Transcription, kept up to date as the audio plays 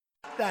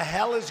the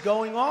hell is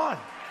going on?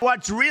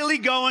 What's really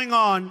going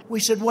on? We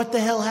said, what the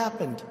hell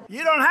happened?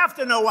 You don't have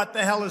to know what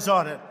the hell is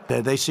on it.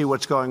 They see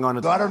what's going on.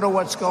 I don't know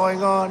what's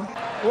going on.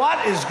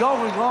 What is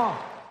going on?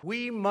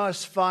 We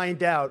must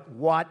find out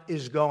what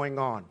is going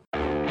on.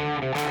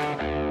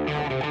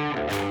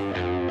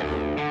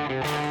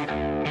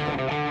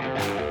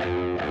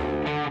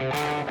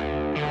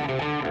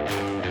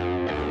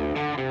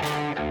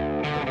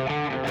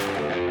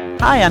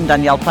 Hi, I'm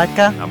Danielle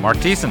Pletka. I'm Mark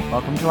Thiessen.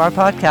 Welcome to our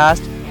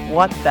podcast,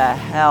 What the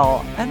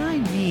Hell? And I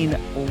mean,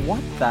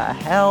 what the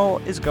hell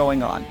is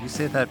going on? You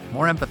say that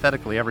more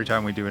empathetically every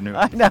time we do a new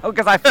I know,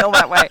 because I feel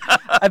that way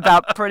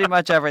about pretty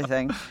much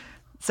everything.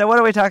 So what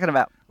are we talking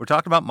about? We're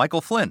talking about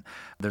Michael Flynn.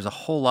 There's a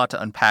whole lot to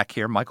unpack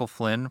here. Michael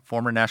Flynn,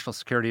 former national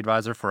security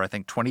advisor for, I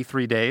think,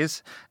 23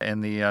 days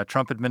in the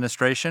Trump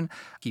administration.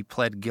 He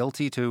pled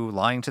guilty to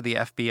lying to the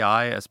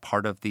FBI as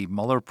part of the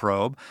Mueller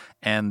probe,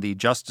 and the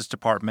Justice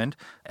Department,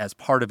 as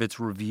part of its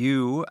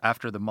review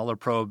after the Mueller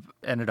probe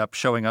ended up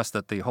showing us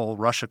that the whole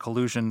Russia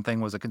collusion thing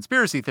was a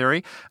conspiracy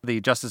theory,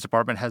 the Justice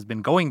Department has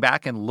been going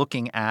back and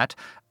looking at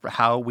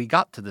how we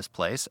got to this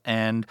place.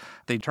 And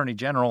the Attorney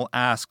General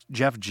asked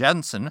Jeff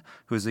Jensen,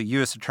 who is a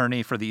U.S.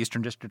 attorney for the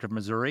Eastern District of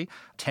Missouri,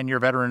 10-year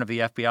veteran of the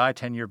FBI,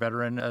 10-year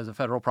veteran as a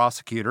federal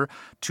prosecutor,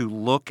 to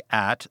look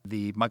at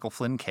the Michael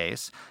Flynn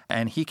case.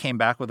 And he came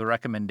back with a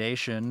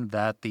recommendation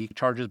that the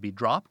charges be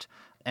dropped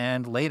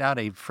and laid out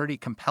a pretty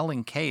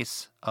compelling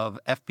case of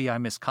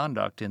FBI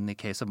misconduct in the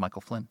case of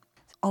Michael Flynn.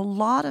 A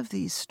lot of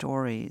these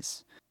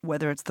stories,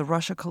 whether it's the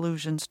Russia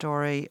collusion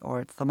story or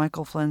it's the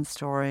Michael Flynn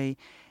story,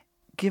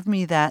 give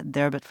me that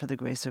there but for the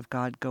grace of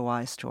God go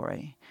I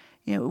story.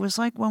 You know, it was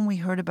like when we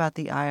heard about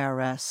the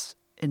IRS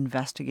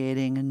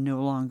investigating and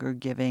no longer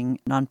giving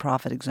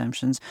nonprofit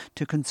exemptions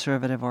to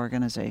conservative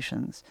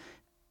organizations.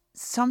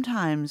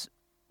 Sometimes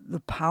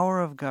the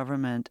power of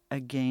government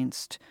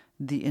against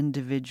the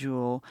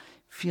individual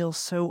feels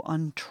so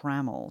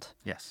untrammeled.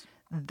 Yes.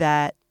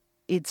 That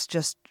it's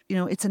just,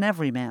 it's an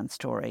everyman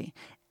story.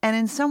 And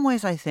in some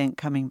ways, I think,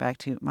 coming back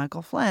to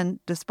Michael Flynn,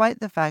 despite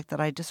the fact that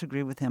I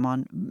disagree with him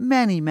on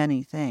many,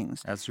 many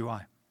things. As do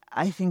I.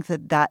 I think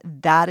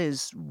that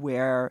is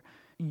where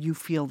you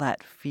feel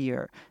that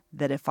fear,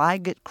 that if I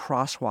get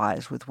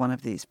crosswise with one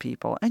of these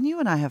people, and you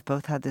and I have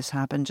both had this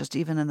happen just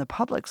even in the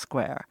public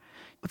square,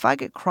 if I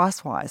get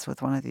crosswise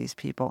with one of these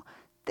people,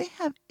 they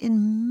have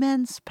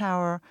immense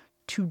power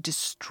to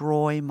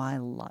destroy my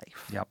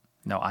life. Yep.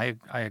 No, I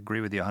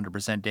agree with you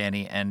 100%,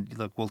 Danny. And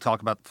look, we'll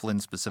talk about Flynn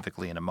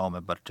specifically in a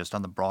moment, but just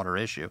on the broader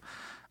issue,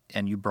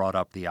 and you brought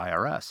up the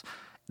IRS,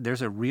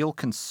 there's a real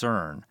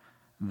concern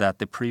that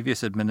the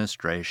previous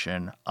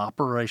administration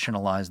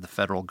operationalized the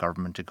federal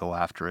government to go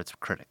after its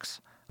critics.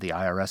 The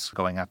IRS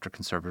going after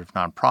conservative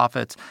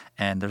nonprofits,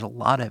 and there's a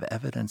lot of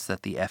evidence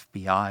that the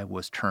FBI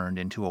was turned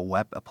into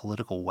a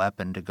political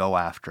weapon to go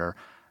after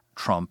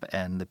Trump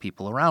and the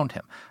people around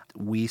him.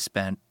 We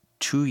spent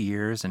 2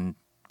 years and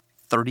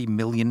 $30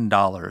 million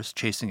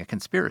chasing a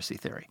conspiracy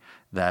theory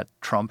that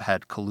Trump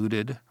had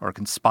colluded, or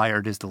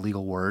conspired is the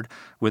legal word,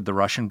 with the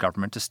Russian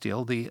government to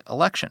steal the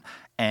election.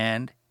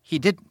 And he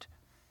didn't.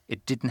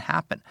 It didn't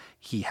happen.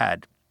 He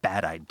had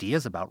bad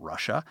ideas about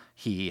Russia.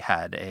 He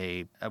had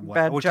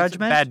bad judgment,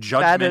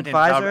 bad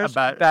advisors,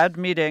 bad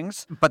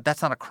meetings. But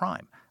that's not a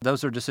crime.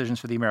 Those are decisions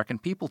for the American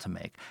people to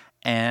make.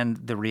 And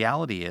the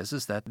reality is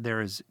that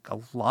there is a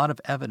lot of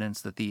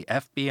evidence that the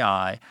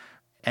FBI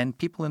and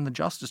people in the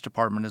Justice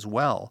Department as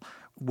well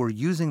were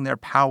using their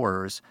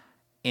powers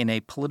in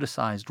a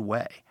politicized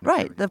way.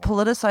 Right. The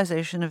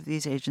politicization of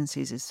these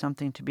agencies is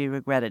something to be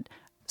regretted.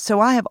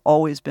 So I have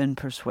always been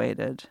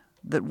persuaded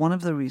that one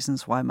of the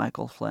reasons why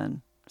Michael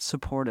Flynn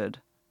supported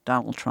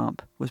Donald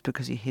Trump was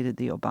because he hated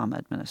the Obama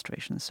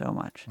administration so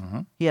much.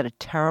 Mm-hmm. He had a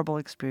terrible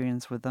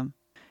experience with them.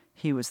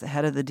 He was the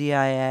head of the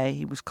DIA.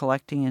 He was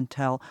collecting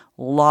intel.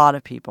 A lot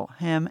of people,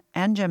 him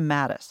and Jim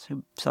Mattis,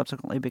 who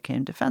subsequently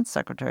became defense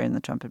secretary in the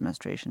Trump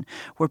administration,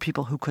 were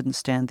people who couldn't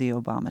stand the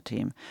Obama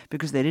team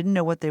because they didn't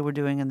know what they were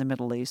doing in the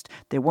Middle East.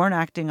 They weren't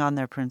acting on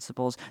their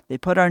principles. They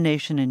put our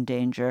nation in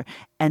danger,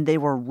 and they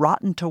were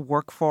rotten to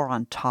work for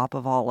on top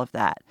of all of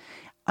that.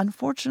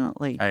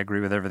 Unfortunately, I agree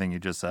with everything you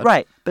just said.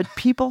 Right. But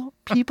people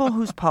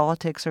whose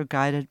politics are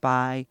guided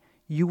by,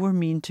 you were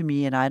mean to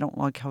me and I don't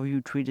like how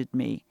you treated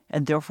me,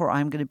 and therefore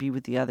I'm going to be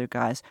with the other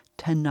guys,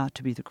 tend not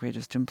to be the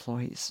greatest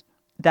employees.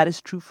 That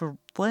is true for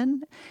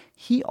Flynn.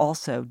 He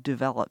also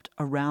developed,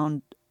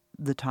 around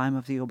the time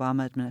of the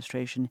Obama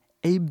administration,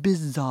 a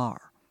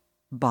bizarre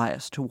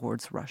bias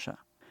towards Russia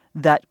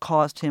that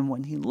caused him,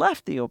 when he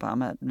left the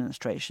Obama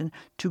administration,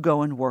 to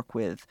go and work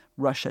with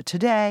Russia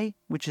Today,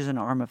 which is an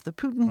arm of the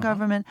Putin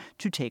government,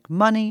 to take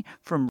money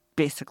from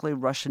basically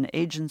Russian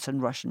agents and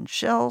Russian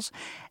shills.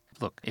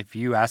 Look, if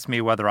you ask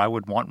me whether I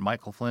would want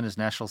Michael Flynn as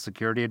national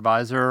security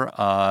advisor,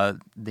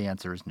 the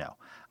answer is no.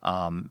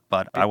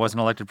 But I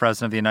wasn't elected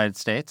president of the United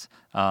States.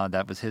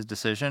 That was his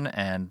decision.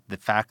 And the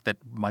fact that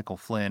Michael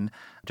Flynn,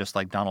 just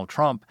like Donald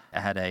Trump,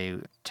 had a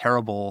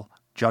terrible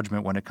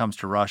judgment when it comes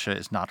to Russia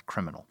is not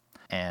criminal.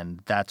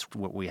 And that's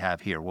what we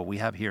have here. What we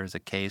have here is a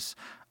case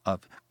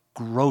of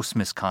gross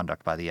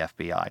misconduct by the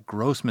FBI,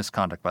 gross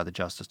misconduct by the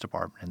Justice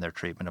Department in their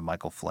treatment of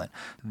Michael Flynn.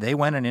 They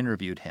went and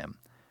interviewed him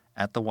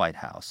at the White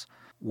House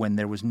when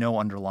there was no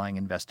underlying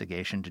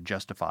investigation to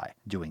justify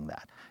doing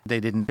that. They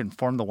didn't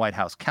inform the White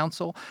House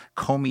counsel.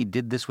 Comey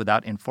did this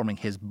without informing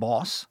his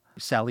boss,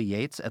 Sally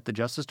Yates, at the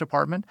Justice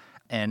Department,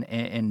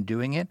 and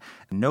doing it.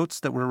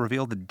 Notes that were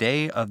revealed the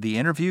day of the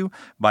interview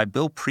by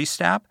Bill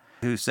Priestap,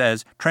 who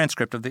says,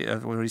 transcript of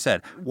what he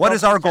said, what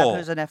is our goal?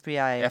 Who's an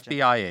FBI agent.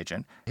 FBI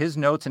agent. His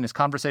notes and his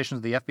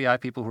conversations with the FBI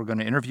people who are going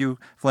to interview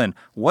Flynn.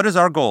 What is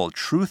our goal?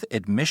 Truth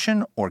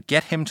admission or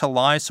get him to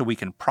lie so we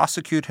can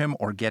prosecute him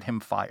or get him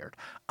fired?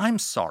 I'm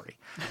sorry.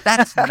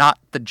 That's not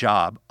the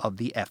job of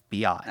the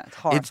FBI. That's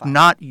horrifying. It's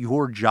not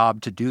your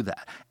job to do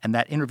that. And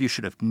that interview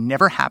should have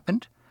never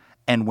happened.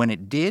 And when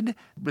it did,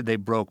 they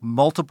broke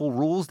multiple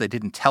rules. They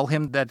didn't tell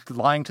him that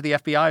lying to the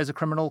FBI is a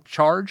criminal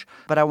charge.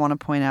 But I want to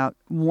point out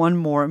one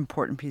more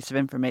important piece of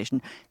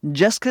information.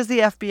 Just because the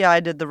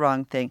FBI did the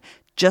wrong thing,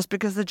 just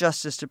because the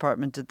Justice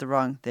Department did the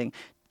wrong thing,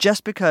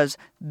 just because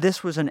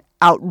this was an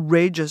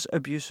outrageous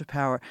abuse of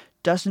power,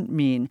 doesn't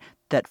mean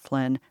that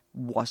Flynn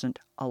wasn't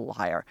a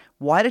liar.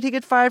 Why did he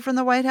get fired from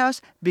the White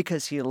House?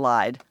 Because he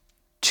lied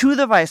to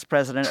the vice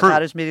president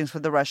about his meetings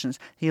with the Russians.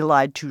 He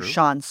lied to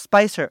Sean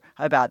Spicer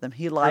about them.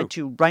 He lied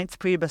to Reince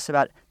Priebus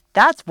about it.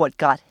 That's what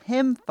got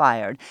him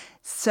fired.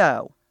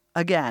 So,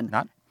 again,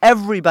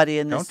 everybody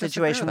in this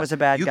situation was a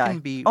bad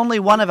guy. Only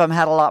one of them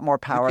had a lot more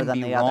power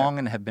than the other. You can be wrong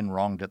and have been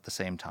wronged at the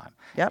same time.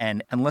 Yep.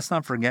 And let's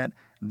not forget,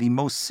 the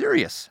most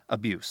serious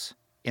abuse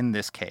in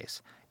this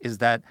case is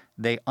that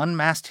they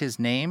unmasked his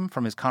name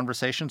from his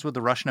conversations with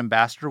the Russian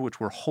ambassador, which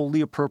were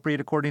wholly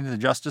appropriate according to the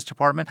Justice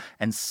Department,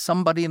 and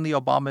somebody in the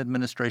Obama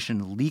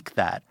administration leaked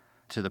that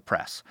to the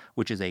press,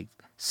 which is a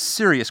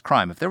serious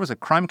crime. If there was a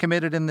crime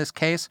committed in this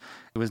case,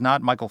 it was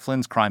not Michael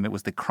Flynn's crime. It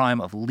was the crime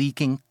of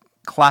leaking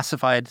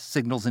classified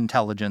signals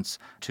intelligence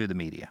to the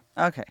media.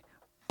 Okay.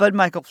 But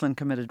Michael Flynn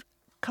committed a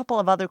couple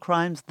of other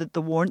crimes that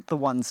weren't the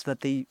ones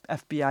that the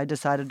FBI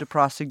decided to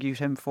prosecute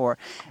him for.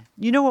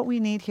 You know what we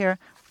need here?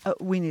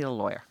 We need a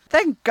lawyer.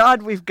 Thank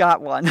God we've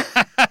got one.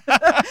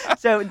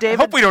 So, David,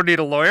 I hope we don't need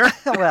a lawyer.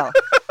 Well,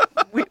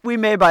 we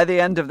may by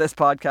the end of this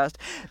podcast.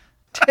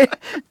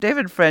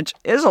 David French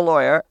is a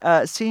lawyer,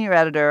 senior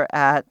editor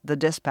at The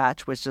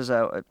Dispatch, which is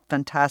a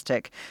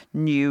fantastic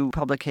new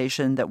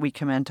publication that we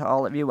commend to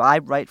all of you. I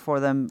write for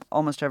them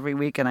almost every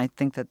week, and I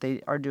think that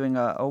they are doing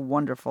a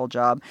wonderful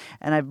job,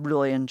 and I've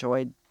really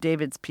enjoyed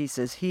David's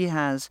pieces. He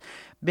has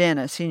been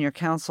a senior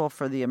counsel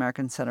for the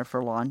American Center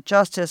for Law and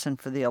Justice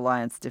and for the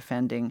Alliance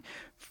Defending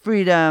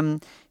Freedom.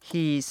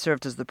 He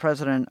served as the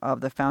president of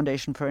the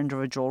Foundation for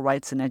Individual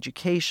Rights in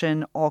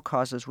Education, all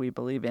causes we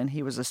believe in.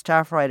 He was a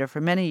staff writer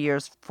for many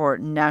years for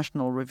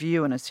National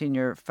Review and a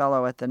senior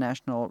fellow at the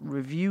National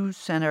Review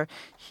Center.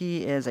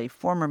 He is a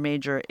former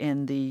major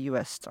in the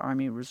U.S.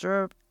 Army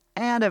Reserve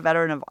and a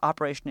veteran of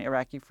Operation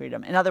Iraqi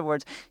Freedom. In other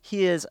words,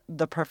 he is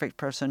the perfect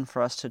person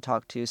for us to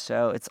talk to,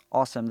 so it's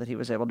awesome that he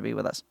was able to be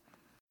with us.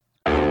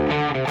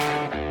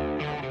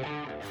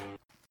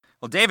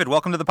 Well, David,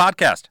 welcome to the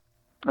podcast.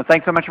 Well,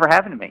 thanks so much for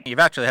having me. You've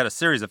actually had a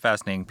series of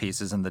fascinating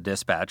pieces in the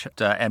Dispatch.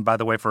 And by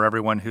the way, for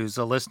everyone who's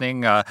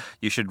listening,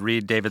 you should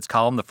read David's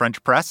column, The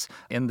French Press,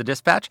 in the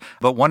Dispatch.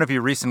 But one of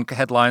your recent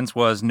headlines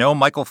was, No,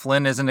 Michael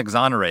Flynn isn't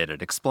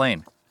exonerated.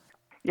 Explain.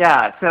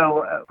 Yeah,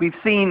 so we've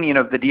seen,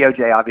 the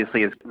DOJ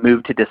obviously has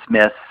moved to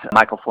dismiss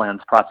Michael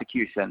Flynn's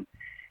prosecution.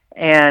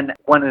 And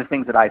one of the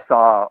things that I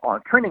saw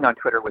trending on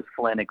Twitter was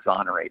Flynn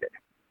exonerated.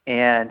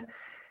 And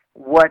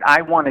what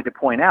I wanted to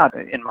point out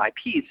in my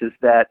piece is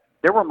that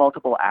there were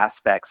multiple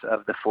aspects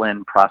of the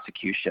Flynn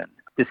prosecution.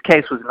 This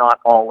case was not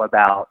all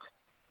about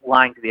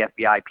lying to the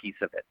FBI piece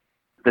of it.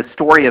 The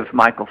story of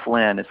Michael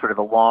Flynn is sort of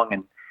a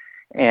long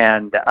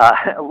and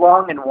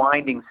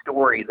winding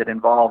story that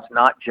involves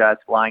not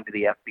just lying to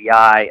the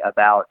FBI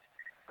about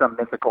some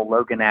mythical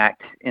Logan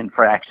Act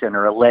infraction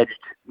or alleged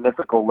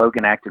mythical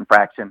Logan Act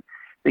infraction.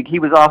 I think he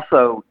was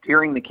also,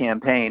 during the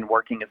campaign,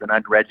 working as an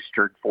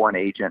unregistered foreign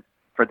agent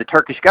for the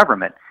Turkish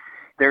government.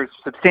 There's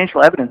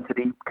substantial evidence that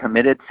he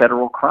committed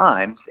federal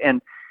crimes,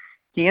 and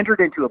he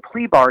entered into a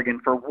plea bargain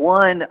for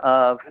one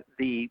of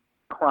the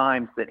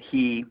crimes that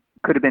he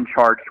could have been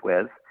charged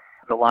with,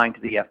 the lying to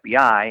the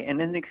FBI. And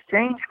in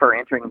exchange for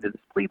entering into this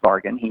plea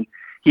bargain, he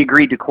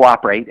agreed to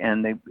cooperate,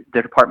 and the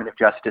Department of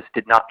Justice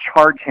did not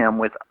charge him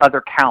with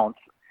other counts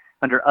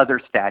under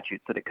other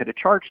statutes that it could have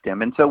charged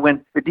him. And so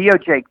when the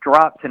DOJ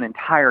drops an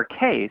entire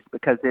case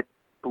because it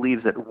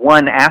believes that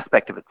one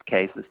aspect of its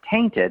case is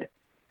tainted,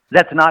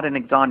 that's not an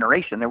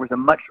exoneration. There was a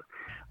much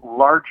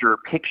larger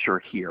picture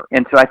here.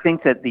 And so I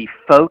think that the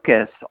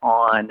focus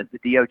on the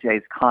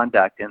DOJ's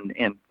conduct, and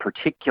in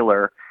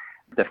particular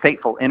the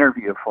fateful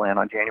interview of Flynn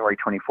on January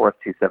 24th,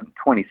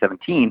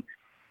 2017,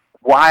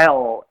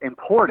 while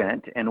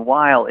important and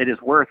while it is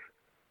worth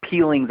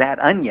peeling that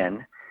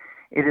onion,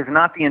 it is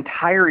not the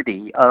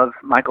entirety of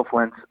Michael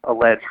Flynn's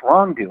alleged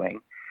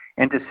wrongdoing.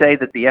 And to say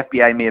that the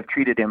FBI may have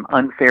treated him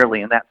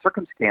unfairly in that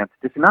circumstance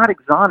does not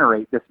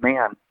exonerate this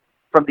man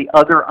from the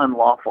other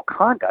unlawful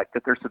conduct,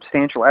 that there's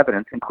substantial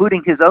evidence,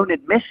 including his own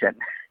admission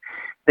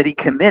that he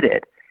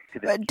committed to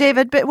this.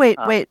 David, but wait,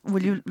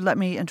 will you let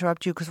me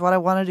interrupt you? Because what I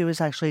want to do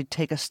is actually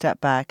take a step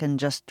back and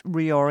just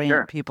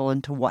reorient people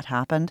into what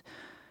happened.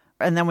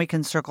 And then we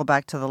can circle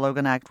back to the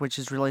Logan Act, which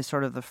is really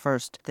sort of the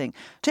first thing.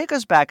 Take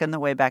us back in the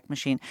Wayback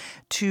Machine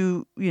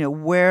to,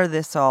 where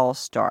this all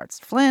starts.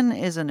 Flynn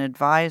is an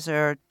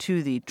advisor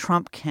to the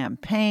Trump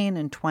campaign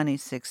in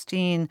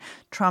 2016.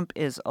 Trump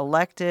is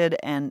elected,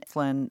 and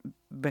Flynn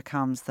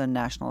becomes the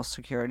national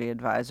security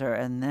advisor,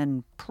 and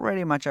then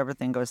pretty much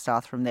everything goes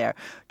south from there.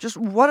 Just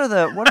what are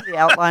the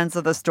outlines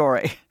of the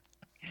story?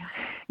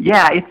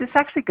 Yeah, this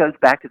actually goes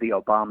back to the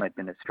Obama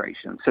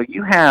administration. So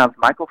you have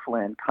Michael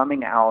Flynn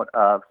coming out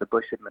of the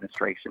Bush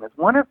administration as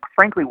one of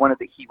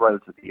the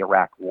heroes of the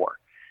Iraq War.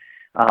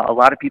 A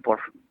lot of people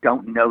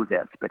don't know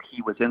this, but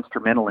he was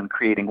instrumental in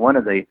creating one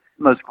of the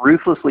most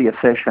ruthlessly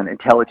efficient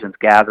intelligence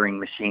gathering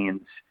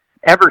machines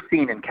ever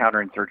seen in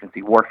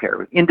counterinsurgency warfare. It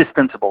was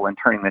indispensable in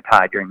turning the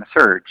tide during the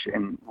surge.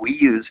 And we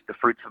used the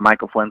fruits of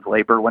Michael Flynn's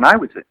labor when I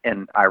was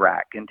in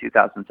Iraq in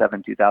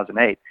 2007,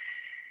 2008.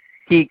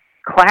 He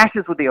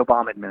clashes with the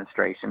Obama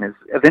administration,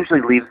 eventually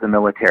leaves the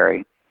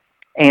military,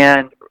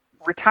 and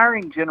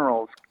retiring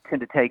generals tend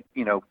to take,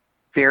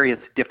 various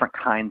different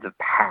kinds of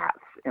paths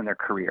in their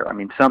career. I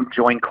mean, some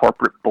join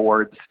corporate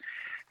boards,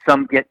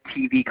 some get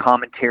TV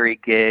commentary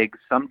gigs,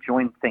 some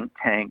join think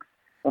tanks.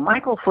 Well,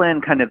 Michael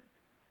Flynn kind of,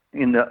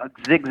 in the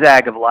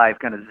zigzag of life,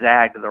 kind of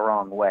zagged the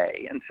wrong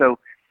way. And so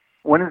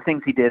one of the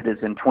things he did is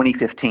in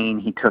 2015,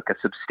 he took a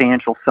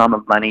substantial sum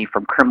of money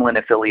from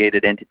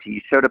Kremlin-affiliated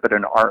entities, showed up at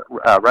an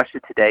Russia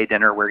Today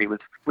dinner where he was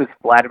with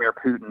Vladimir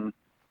Putin.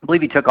 I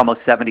believe he took almost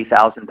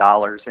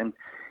 $70,000. And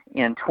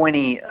in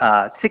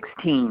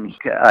 2016,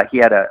 he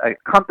had a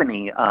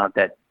company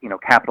that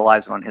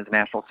capitalized on his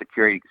national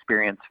security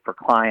experience for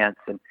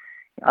clients, and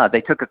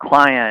they took a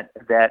client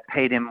that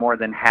paid him more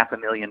than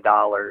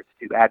 $500,000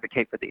 to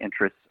advocate for the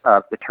interests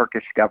of the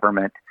Turkish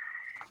government.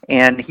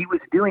 And he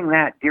was doing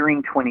that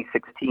during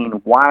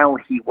 2016 while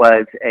he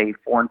was a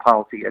foreign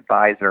policy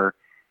advisor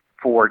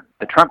for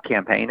the Trump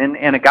campaign,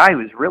 and a guy who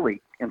was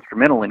really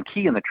instrumental and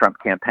key in the Trump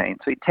campaign.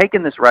 So he'd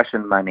taken this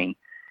Russian money.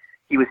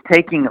 He was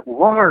taking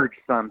large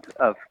sums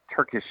of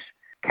Turkish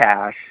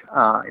cash.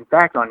 In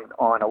fact,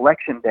 on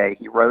election day,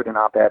 he wrote an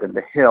op-ed in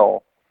The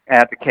Hill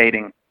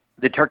advocating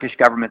the Turkish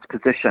government's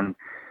position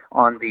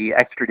on the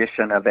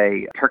extradition of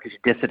a Turkish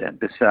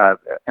dissident, this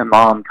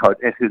imam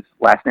whose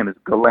last name is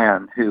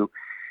Gulen, who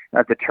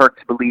the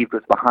Turks believed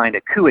was behind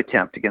a coup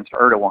attempt against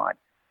Erdogan.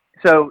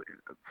 So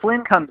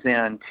Flynn comes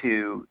in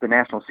to the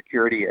national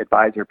security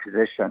advisor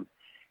position,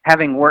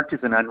 having worked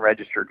as an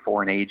unregistered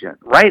foreign agent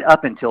right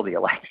up until the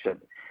election.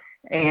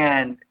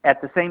 And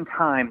at the same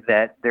time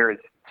that there is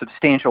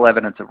substantial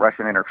evidence of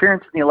Russian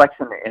interference in the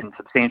election and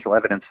substantial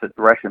evidence that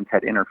the Russians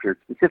had interfered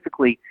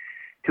specifically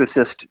to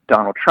assist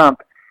Donald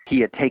Trump,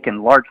 he had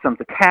taken large sums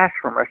of cash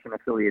from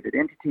Russian-affiliated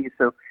entities.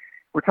 So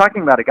we're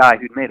talking about a guy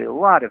who'd made a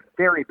lot of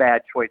very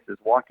bad choices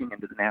walking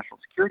into the national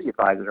security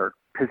advisor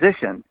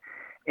position.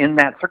 In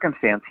that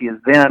circumstance,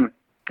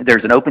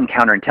 there's an open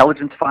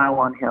counterintelligence file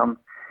on him.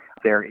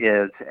 There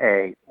is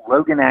a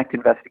Logan Act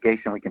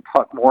investigation. We can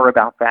talk more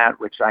about that,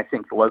 which I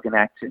think the Logan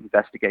Act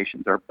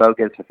investigations are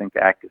bogus. I think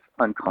the act is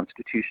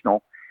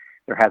unconstitutional.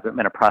 There hasn't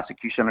been a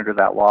prosecution under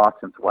that law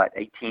since,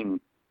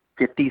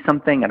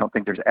 1850-something? I don't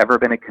think there's ever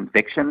been a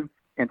conviction.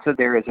 And so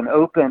there is an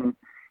open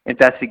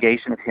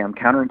investigation of him,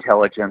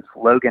 counterintelligence,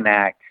 Logan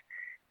Act.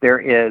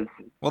 There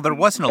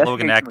wasn't a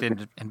Logan Act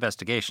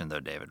investigation,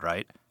 though, David,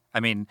 right? I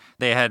mean,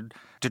 they had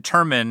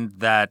determined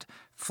that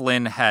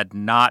Flynn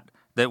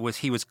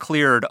he was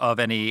cleared of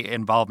any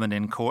involvement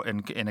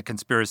in a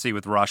conspiracy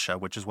with Russia,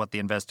 which is what the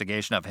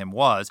investigation of him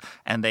was,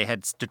 and they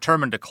had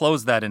determined to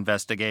close that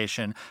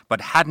investigation,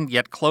 but hadn't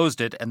yet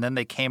closed it, and then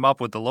they came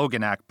up with the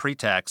Logan Act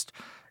pretext,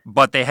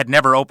 but they had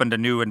never opened a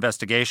new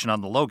investigation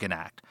on the Logan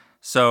Act.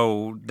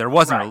 So there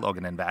wasn't a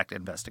Logan Act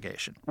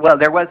investigation. Well,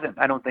 there wasn't.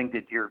 I don't think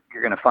that you're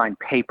going to find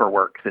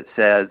paperwork that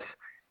says,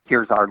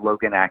 here's our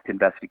Logan Act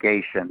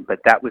investigation, but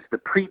that was the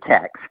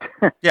pretext.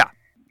 Yeah.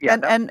 Yeah,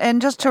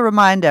 and just to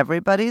remind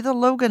everybody, the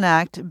Logan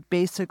Act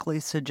basically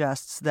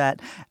suggests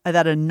that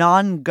a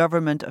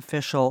non-government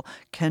official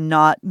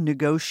cannot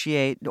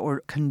negotiate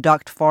or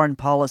conduct foreign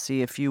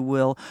policy, if you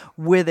will,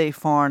 with a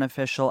foreign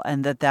official,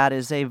 and that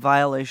is a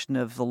violation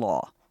of the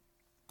law.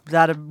 Is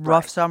that a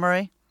rough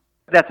summary?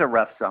 That's a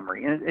rough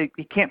summary. And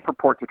it can't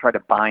purport to try to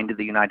bind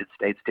the United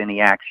States to any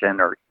action,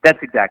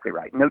 that's exactly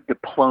right. No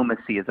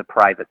diplomacy as a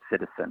private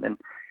citizen. And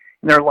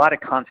there are a lot of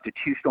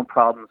constitutional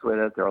problems with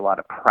it. There are a lot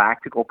of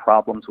practical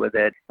problems with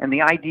it. And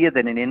the idea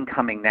that an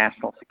incoming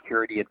national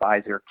security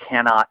advisor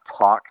cannot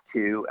talk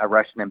to a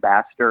Russian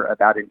ambassador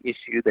about an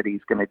issue that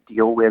he's going to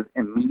deal with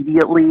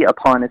immediately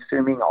upon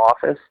assuming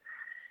office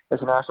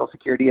as a national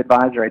security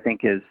advisor, I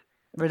think is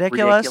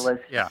ridiculous.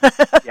 Yeah.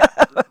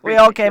 We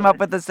all came up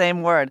with the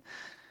same word.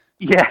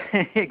 Yeah,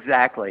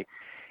 exactly.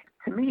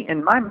 To me,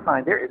 in my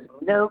mind, there is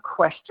no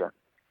question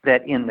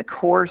that in the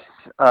course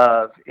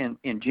of, in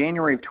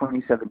January of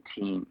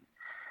 2017,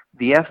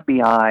 the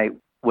FBI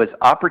was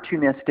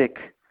opportunistic,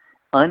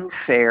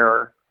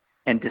 unfair,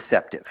 and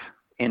deceptive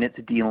in its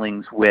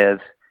dealings with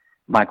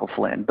Michael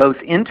Flynn, both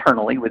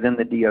internally within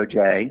the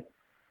DOJ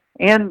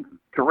and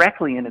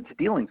directly in its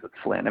dealings with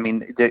Flynn. I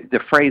mean,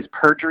 the phrase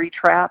perjury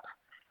trap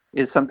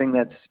is something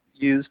that's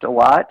used a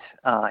lot,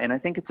 and I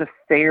think it's a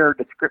fair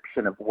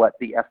description of what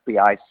the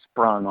FBI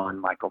sprung on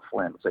Michael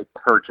Flynn, was a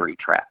perjury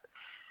trap.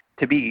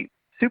 To be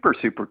super,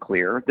 super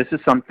clear, this is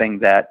something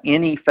that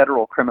any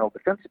federal criminal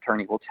defense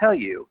attorney will tell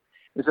you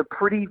is a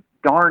pretty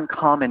darn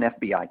common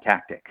FBI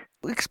tactic.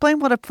 Explain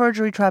what a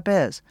perjury trap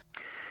is.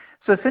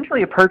 So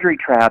essentially a perjury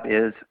trap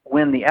is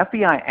when the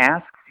FBI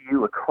asks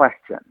you a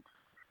question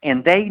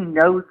and they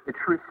know the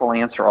truthful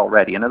answer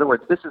already. In other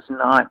words, this is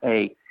not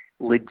a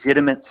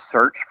legitimate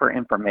search for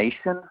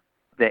information.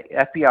 The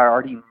FBI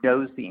already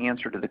knows the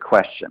answer to the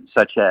question,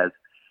 such as,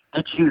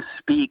 did you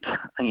speak,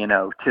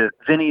 to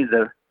Vinny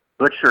the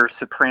Butcher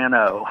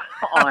Soprano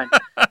on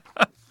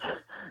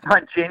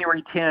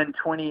January 10,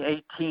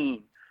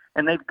 2018?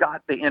 And they've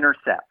got the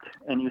intercept.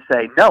 And you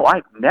say, no,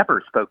 I've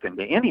never spoken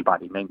to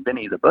anybody named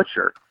Vinny the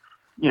Butcher.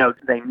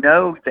 They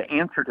know the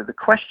answer to the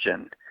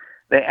question.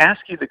 They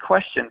ask you the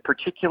question,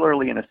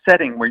 particularly in a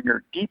setting where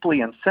you're deeply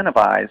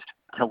incentivized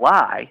to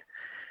lie.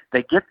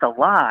 They get the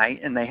lie,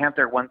 and they have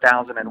their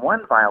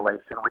 1001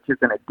 violation, which is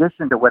in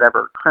addition to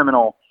whatever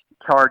criminal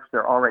charge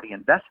they're already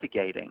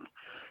investigating.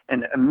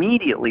 And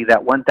immediately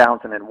that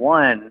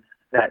 1001,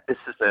 that this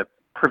is a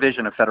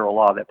provision of federal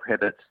law that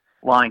prohibits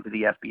lying to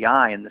the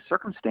FBI in this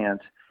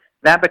circumstance,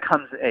 that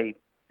becomes a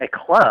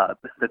club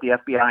that the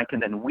FBI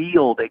can then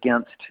wield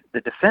against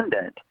the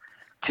defendant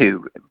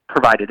to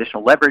provide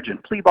additional leverage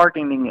and plea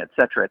bargaining, et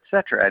cetera, et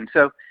cetera. And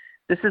so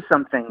this is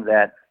something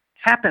that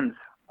happens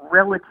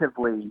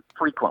relatively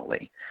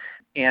frequently.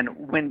 And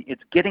when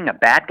it's getting a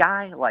bad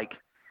guy, like,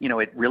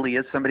 it really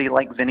is somebody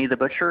like Vinny the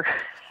Butcher,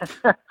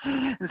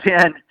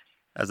 then...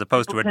 As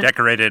opposed to a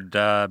decorated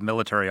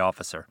military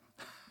officer.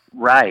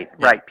 Right.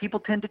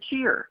 People tend to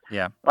cheer.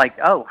 Yeah. Like,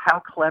 oh, how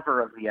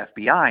clever of the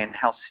FBI and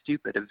how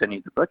stupid of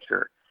Vinny the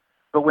Butcher.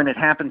 But when it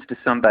happens to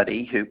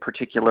somebody who,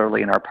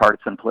 particularly in our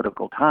partisan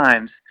political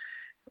times,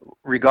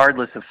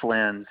 regardless of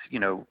Flynn's,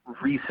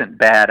 recent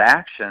bad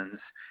actions,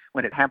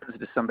 when it happens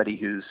to somebody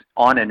who's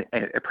on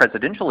a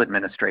presidential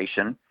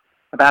administration,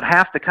 about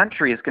half the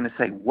country is going to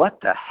say, what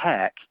the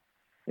heck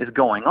is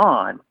going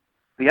on?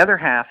 The other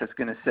half is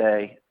going to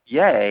say,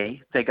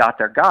 yay, they got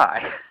their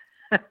guy.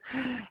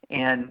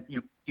 And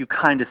you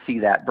kind of see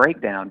that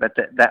breakdown. But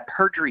that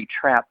perjury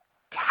trap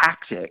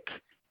tactic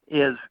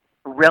is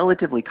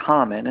relatively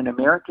common, and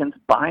Americans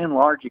by and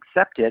large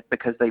accept it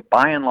because they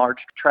by and large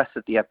trust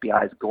that the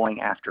FBI is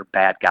going after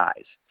bad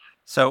guys.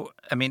 So,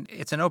 I mean,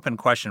 it's an open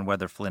question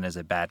whether Flynn is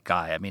a bad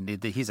guy. I mean,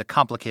 he's a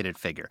complicated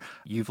figure.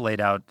 You've laid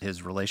out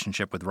his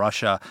relationship with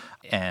Russia,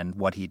 and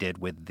what he did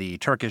with the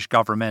Turkish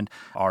government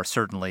are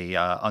certainly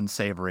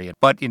unsavory.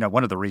 But,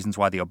 one of the reasons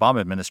why the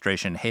Obama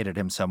administration hated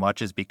him so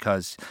much is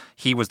because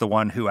he was the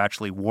one who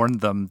actually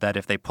warned them that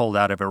if they pulled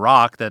out of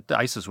Iraq, that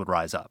ISIS would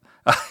rise up.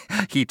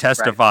 He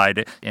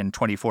testified in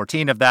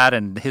 2014 of that,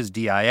 and his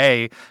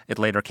DIA, it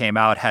later came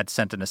out, had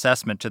sent an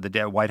assessment to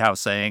the White House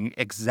saying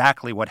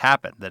exactly what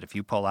happened, that if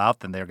you pull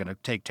out, then they're going to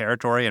take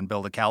territory and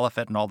build a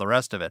caliphate and all the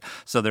rest of it.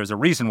 So there's a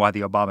reason why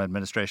the Obama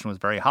administration was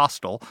very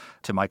hostile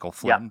to Michael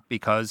Flynn,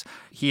 because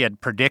he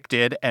had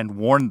predicted and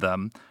warned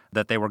them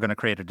that they were going to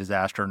create a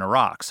disaster in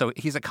Iraq. So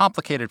he's a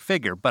complicated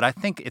figure, but I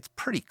think it's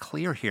pretty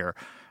clear here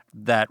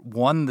that,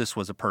 one, this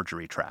was a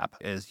perjury trap,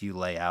 as you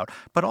lay out,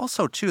 but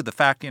also, two, the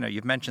fact,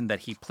 you've mentioned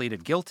that he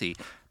pleaded guilty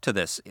to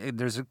this.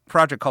 There's a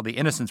project called the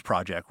Innocence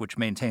Project, which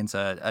maintains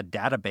a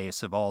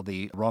database of all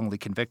the wrongly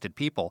convicted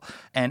people.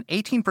 And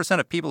 18%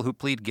 of people who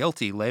plead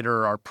guilty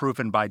later are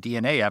proven by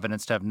DNA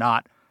evidence to have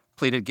not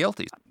pleaded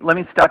guilty. Let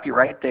me stop you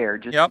right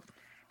there. Yep.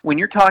 When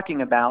you're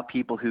talking about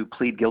people who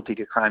plead guilty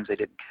to crimes they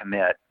didn't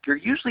commit, you're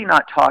usually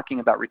not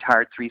talking about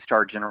retired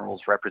three-star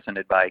generals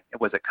represented by,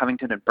 was it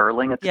Covington and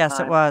Burling at the time? Yes,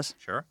 it was.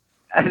 Sure.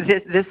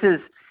 This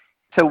is,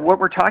 so what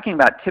we're talking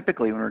about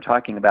typically when we're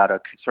talking about a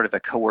sort of a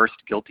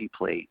coerced guilty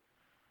plea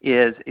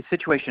is a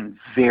situation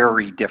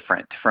very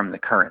different from the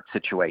current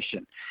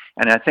situation.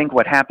 And I think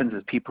what happens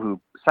is people who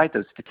cite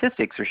those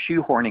statistics are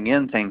shoehorning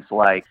in things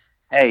like,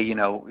 hey,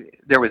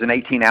 there was an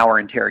 18-hour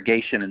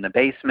interrogation in the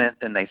basement,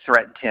 and they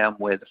threatened him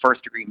with a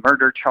first-degree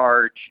murder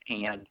charge,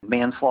 and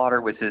manslaughter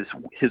was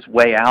his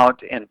way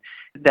out. And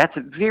that's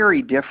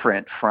very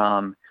different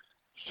from,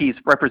 he's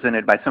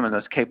represented by some of the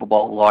most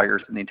capable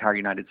lawyers in the entire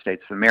United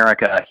States of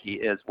America. He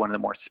is one of the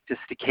more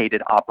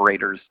sophisticated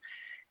operators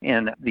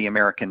in the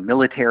American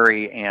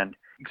military and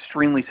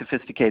extremely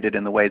sophisticated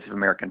in the ways of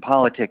American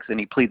politics, and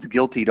he pleads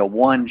guilty to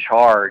one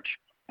charge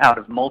out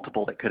of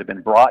multiple that could have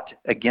been brought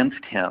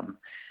against him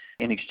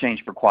in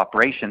exchange for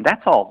cooperation.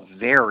 That's all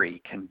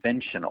very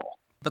conventional.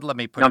 But let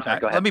me push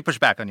back. Let me push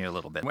back on you a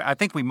little bit. I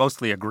think we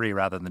mostly agree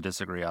rather than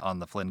disagree on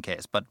the Flynn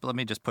case, but let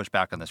me just push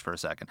back on this for a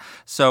second.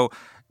 So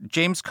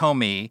James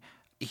Comey,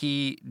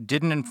 he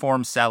didn't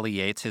inform Sally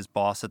Yates, his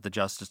boss at the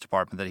Justice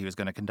Department, that he was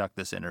going to conduct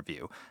this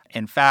interview.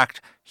 In fact,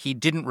 he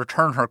didn't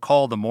return her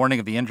call the morning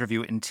of the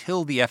interview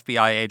until the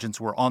FBI agents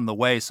were on the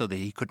way so that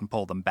he couldn't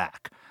pull them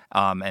back.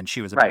 And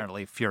she was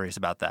apparently furious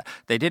about that.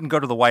 They didn't go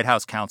to the White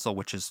House counsel,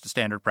 which is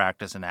standard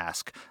practice, and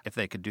ask if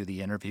they could do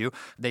the interview.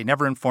 They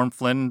never informed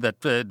Flynn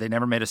that they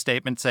never made a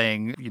statement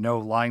saying,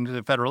 lying to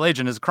the federal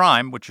agent is a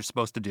crime, which you're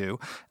supposed to do.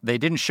 They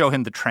didn't show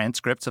him the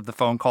transcripts of the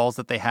phone calls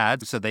that they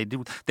had. So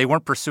they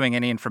weren't pursuing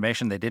any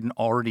information they didn't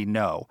already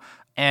know.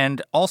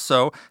 And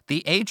also,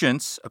 the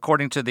agents,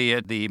 according to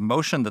the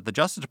motion that the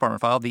Justice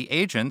Department filed, the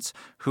agents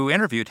who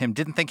interviewed him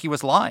didn't think he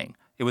was lying.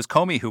 It was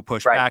Comey who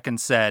pushed back and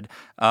said,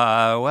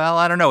 well,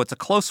 I don't know, it's a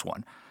close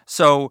one.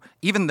 So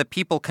even the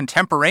people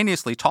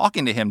contemporaneously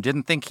talking to him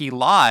didn't think he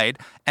lied,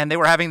 and they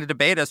were having a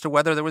debate as to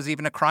whether there was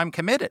even a crime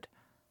committed.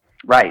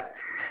 Right.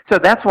 So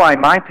that's why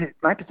my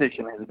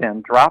position has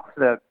been drop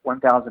the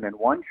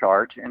 1001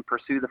 charge and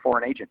pursue the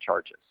foreign agent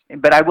charges.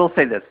 But I will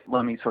say this,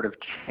 let me sort of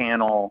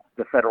channel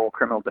the federal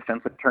criminal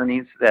defense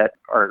attorneys that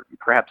are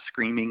perhaps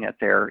screaming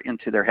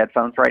into their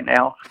headphones right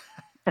now.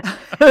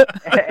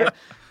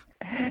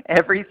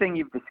 Everything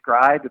you've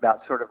described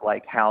about sort of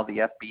like how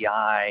the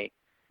FBI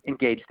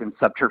engaged in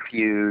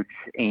subterfuge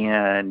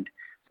and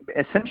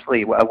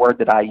essentially a word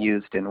that I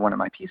used in one of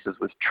my pieces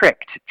was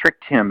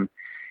tricked him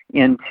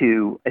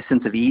into a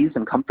sense of ease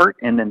and comfort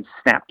and then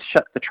snapped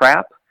shut the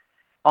trap.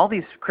 All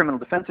these criminal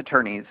defense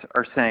attorneys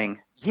are saying,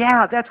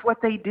 yeah, that's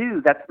what they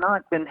do. That's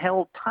not been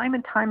held time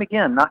and time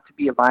again not to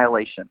be a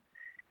violation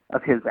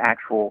of his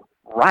actual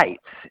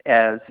rights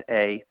as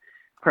a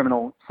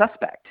criminal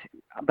suspect.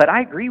 But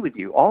I agree with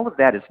you. All of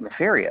that is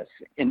nefarious.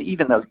 And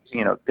even though,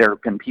 there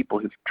have been people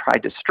who've tried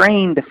to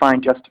strain to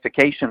find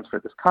justifications for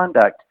this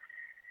conduct,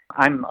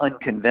 I'm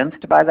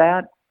unconvinced by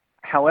that.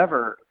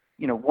 However,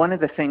 one of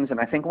the things, and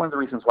I think one of the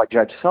reasons why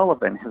Judge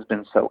Sullivan has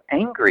been so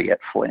angry at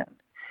Flynn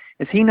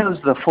is he knows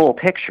the full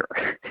picture,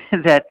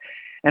 that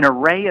an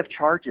array of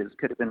charges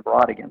could have been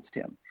brought against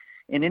him.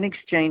 And in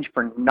exchange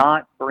for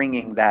not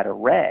bringing that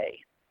array,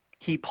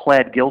 he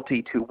pled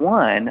guilty to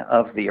one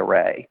of the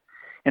array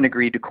and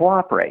agreed to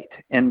cooperate.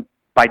 And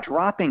by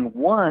dropping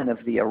one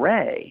of the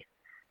array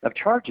of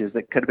charges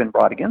that could have been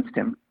brought against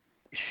him,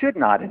 should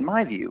not, in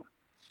my view,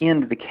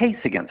 end the case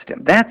against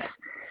him.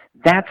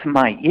 That's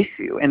my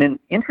issue. And an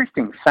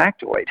interesting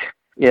factoid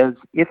is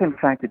if, in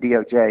fact, the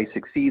DOJ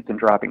succeeds in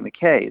dropping the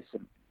case,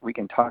 and we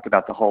can talk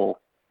about the whole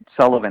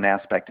Sullivan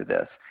aspect of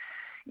this,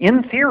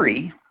 in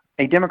theory,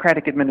 a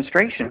Democratic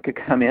administration could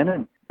come in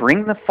and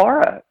bring the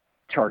FARA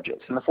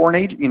charges and the foreign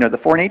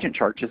agent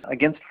charges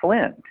against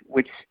Flynn,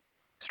 which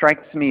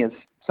strikes me as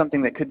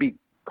something that could be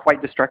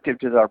quite destructive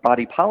to our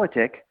body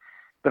politic,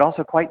 but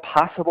also quite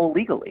possible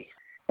legally.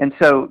 And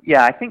so,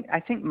 yeah, I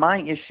think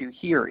my issue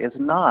here is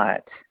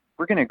not,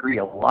 we're going to agree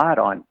a lot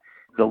on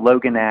the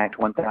Logan Act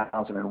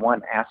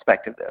 1001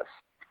 aspect of this,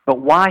 but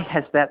why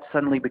has that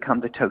suddenly become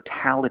the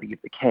totality of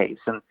the case?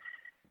 And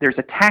there's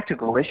a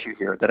tactical issue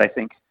here that I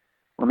think,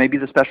 or maybe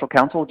the special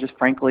counsel just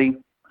frankly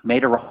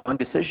made a wrong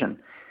decision.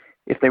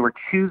 If they were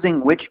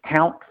choosing which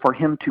count for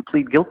him to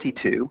plead guilty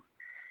to,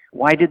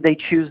 why did they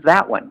choose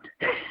that one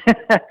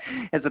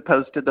as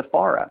opposed to the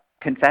FARA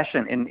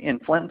confession? In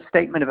Flynn's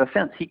statement of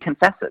offense, he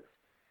confesses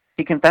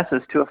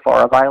to a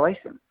FARA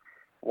violation.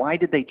 Why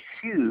did they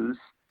choose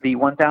the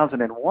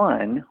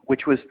 1001,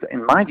 which was,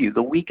 in my view,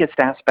 the weakest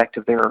aspect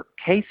of their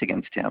case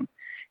against him,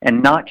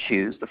 and not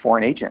choose the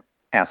foreign agent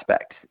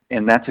aspect?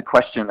 And that's a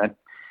question I'd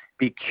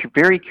be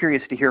very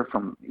curious to hear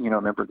from,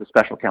 a member of the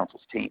special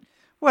counsel's team.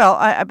 Well,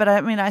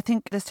 I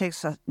think this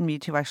takes me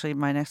to actually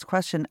my next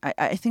question.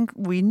 I think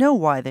we know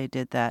why they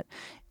did that,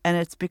 and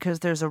it's because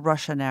there's a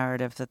Russia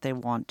narrative that they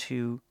want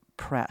to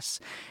press.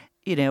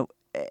 They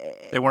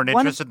weren't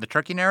interested in the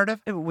Turkey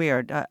narrative?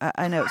 Weird.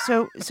 I know.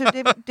 So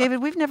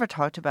David, we've never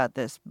talked about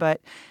this,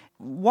 but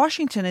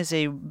Washington is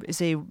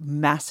a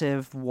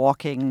massive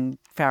walking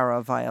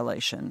FARA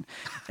violation.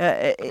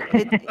 That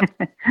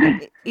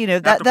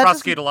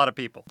prosecute a lot of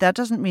people. That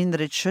doesn't mean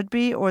that it should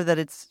be, or that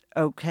it's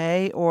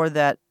okay, or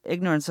that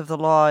ignorance of the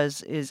law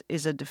is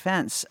a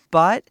defense.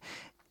 But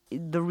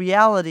the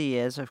reality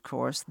is, of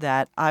course,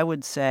 that I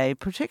would say,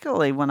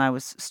 particularly when I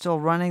was still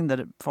running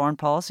the foreign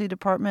policy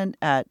department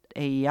at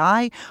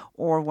AEI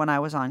or when I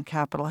was on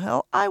Capitol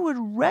Hill, I would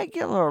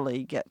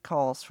regularly get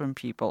calls from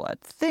people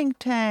at think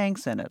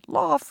tanks and at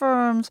law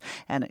firms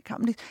and at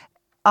companies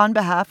on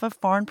behalf of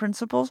foreign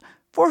principals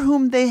for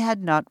whom they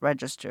had not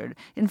registered.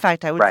 In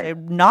fact, I would say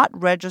not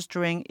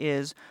registering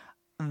is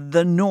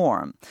the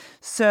norm.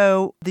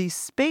 So the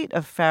spate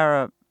of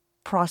FARA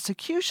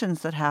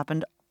prosecutions that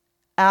happened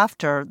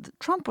after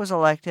Trump was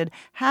elected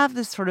have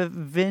this sort of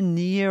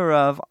veneer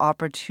of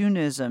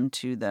opportunism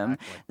to them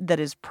that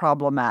is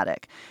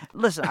problematic.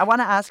 Listen, I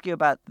want to ask you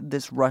about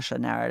this Russia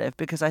narrative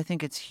because I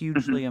think it's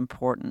hugely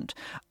important.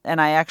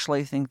 And I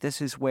actually think this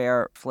is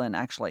where Flynn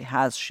actually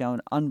has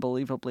shown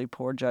unbelievably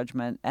poor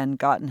judgment and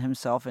gotten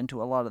himself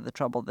into a lot of the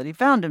trouble that he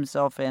found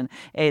himself in,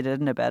 aided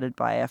and abetted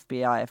by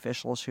FBI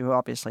officials who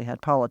obviously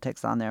had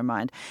politics on their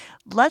mind.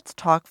 Let's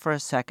talk for a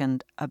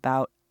second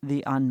about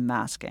the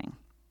unmasking.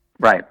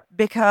 Right.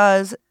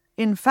 Because,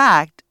 in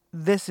fact,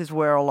 this is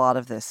where a lot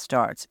of this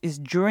starts, is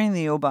during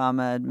the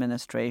Obama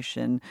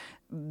administration,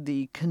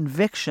 the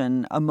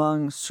conviction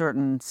among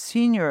certain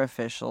senior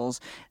officials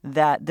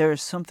that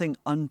there's something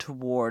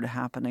untoward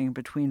happening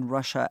between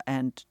Russia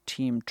and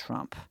Team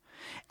Trump.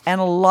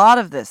 And a lot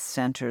of this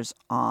centers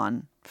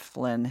on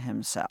Flynn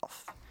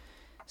himself.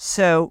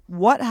 So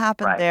what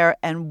happened there,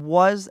 and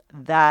was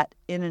that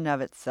in and of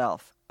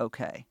itself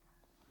okay?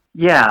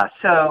 Yeah,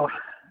 so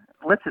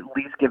let's at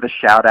least give a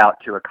shout out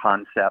to a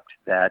concept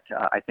that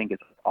I think is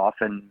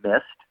often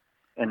missed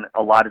in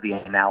a lot of the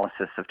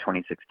analysis of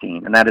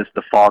 2016, and that is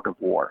the fog of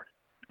war.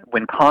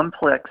 When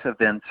complex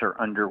events are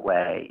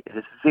underway, it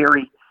is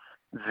very,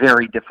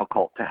 very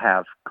difficult to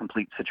have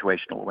complete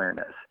situational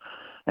awareness.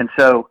 And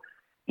so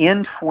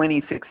in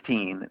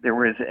 2016, there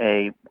was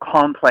a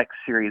complex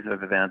series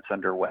of events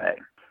underway.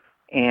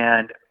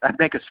 And I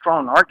make a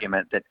strong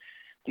argument that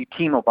the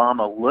Team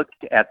Obama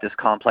looked at this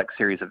complex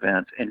series of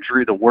events and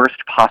drew the worst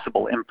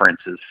possible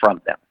inferences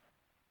from them.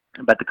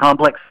 But the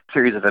complex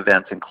series of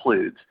events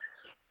includes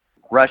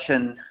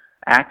Russian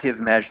active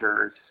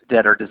measures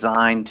that are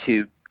designed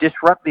to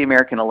disrupt the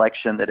American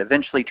election that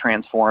eventually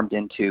transformed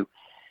into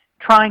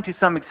trying to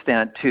some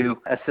extent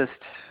to assist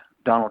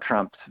Donald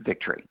Trump's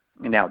victory.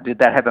 Now, did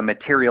that have a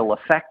material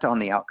effect on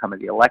the outcome of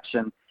the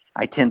election?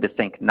 I tend to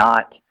think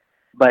not.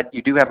 But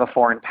you do have a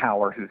foreign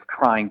power who's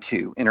trying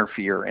to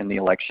interfere in the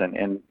election,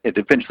 and it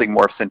eventually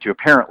morphs into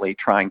apparently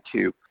trying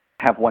to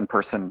have one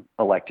person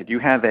elected. You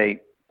have a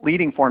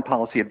leading foreign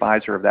policy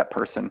advisor of that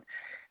person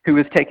who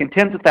has taken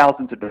tens of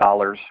thousands of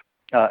dollars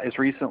as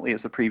recently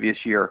as the previous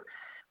year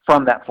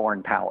from that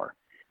foreign power.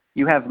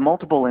 You have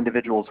multiple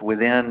individuals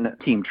within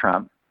Team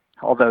Trump,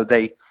 although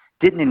they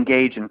didn't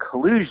engage in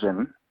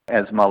collusion,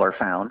 as Mueller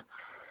found.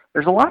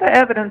 There's a lot of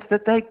evidence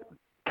that they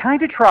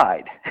kind of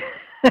tried.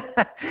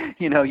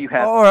 You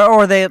have...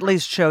 Or they at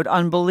least showed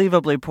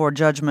unbelievably poor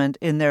judgment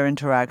in their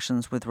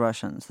interactions with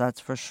Russians,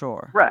 that's for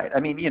sure. Right. I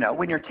mean,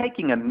 when you're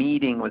taking a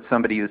meeting with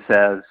somebody who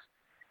says,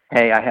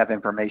 hey, I have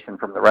information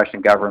from the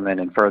Russian government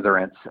in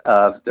furtherance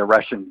of the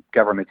Russian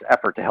government's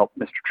effort to help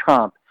Mr.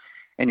 Trump,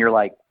 and you're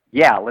like,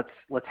 yeah,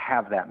 let's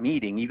have that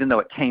meeting, even though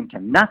it came to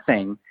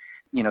nothing,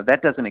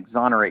 that doesn't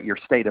exonerate your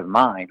state of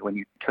mind when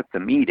you took the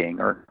meeting.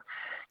 Or,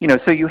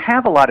 so you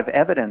have a lot of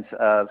evidence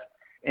of,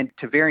 and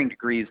to varying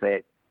degrees,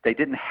 they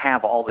didn't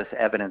have all this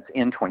evidence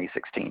in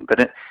 2016,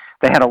 but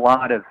they had a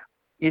lot of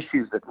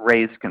issues that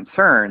raised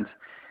concerns.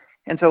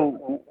 And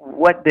so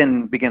what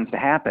then begins to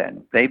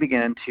happen? They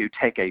begin to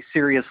take a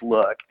serious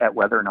look at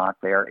whether or not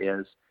there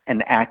is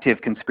an active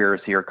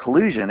conspiracy or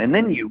collusion. And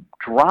then you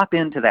drop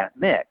into that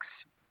mix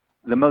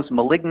the most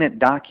malignant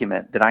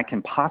document that I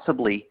can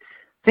possibly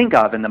think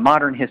of in the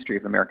modern history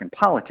of American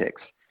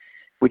politics,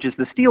 which is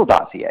the Steele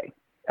dossier,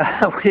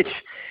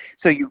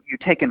 so you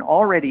take an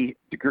already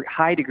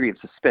high degree of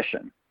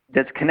suspicion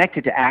that's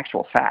connected to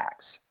actual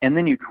facts, and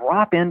then you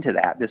drop into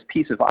that this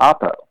piece of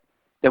oppo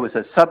that was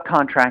a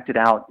subcontracted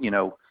out,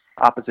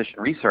 opposition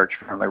research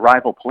from a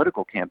rival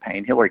political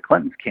campaign, Hillary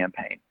Clinton's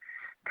campaign.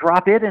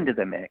 Drop it into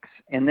the mix,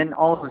 and then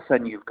all of a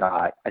sudden you've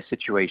got a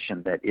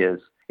situation that is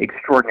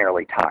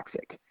extraordinarily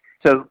toxic.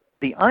 So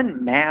the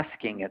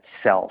unmasking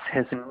itself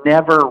has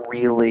never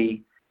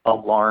really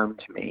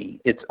alarmed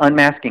me.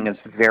 Unmasking is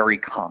very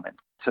common.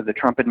 So the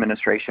Trump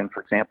administration,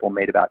 for example,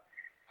 made about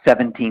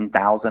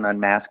 17,000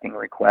 unmasking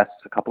requests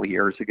a couple of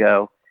years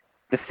ago.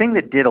 The thing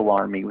that did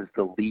alarm me was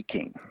the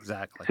leaking.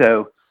 Exactly.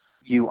 So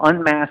you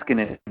unmask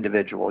an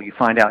individual, you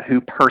find out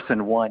who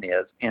person one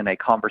is in a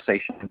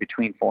conversation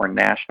between foreign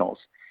nationals.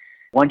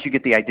 Once you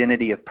get the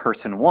identity of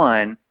person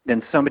one,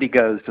 then somebody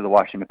goes to the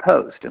Washington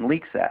Post and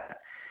leaks that.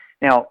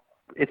 Now,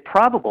 it's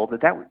probable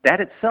that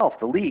itself,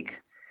 the leak,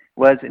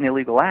 was an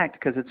illegal act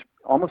because it's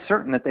almost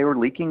certain that they were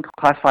leaking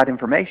classified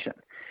information.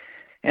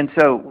 And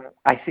so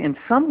in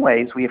some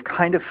ways, we have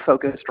kind of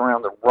focused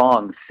around the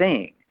wrong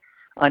thing.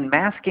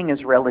 Unmasking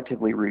is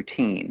relatively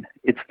routine.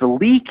 It's the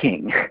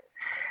leaking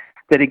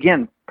that,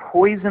 again,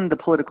 poisoned the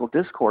political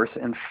discourse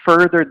and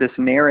furthered this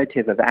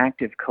narrative of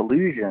active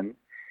collusion,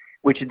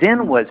 which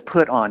then was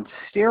put on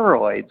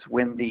steroids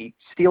when the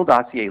Steele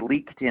dossier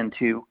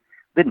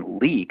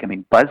didn't leak. I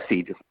mean,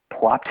 BuzzFeed just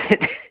plopped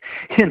it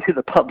into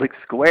the public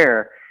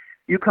square.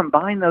 You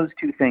combine those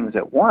two things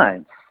at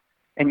once,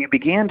 and you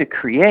began to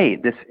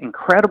create this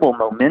incredible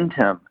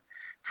momentum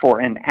for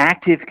an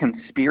active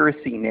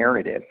conspiracy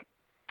narrative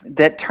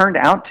that turned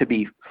out to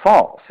be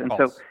false. And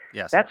so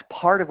that's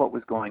part of what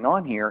was going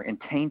on here and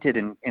tainted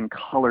and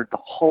colored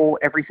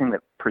everything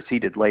that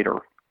proceeded later.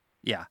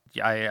 Yeah,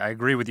 I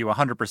agree with you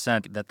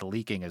 100% that the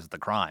leaking is the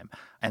crime,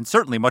 and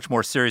certainly much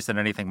more serious than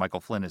anything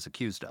Michael Flynn is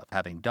accused of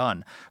having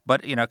done.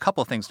 But, a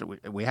couple of things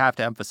that we have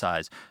to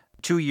emphasize.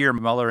 2-year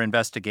Mueller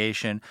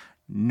investigation,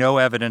 no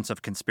evidence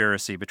of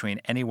conspiracy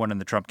between anyone in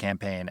the Trump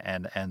campaign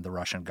and the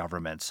Russian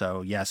government.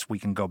 So yes, we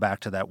can go back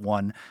to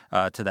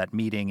that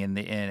meeting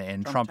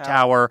in Trump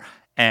Tower,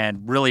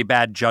 and really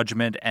bad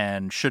judgment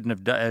and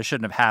shouldn't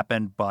have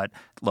happened. But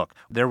look,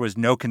 there was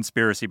no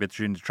conspiracy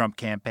between the Trump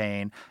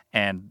campaign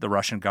and the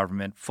Russian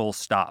government, full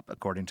stop,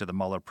 according to the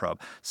Mueller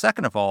probe.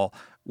 Second of all,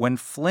 when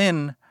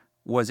Flynn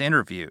was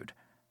interviewed,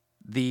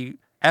 the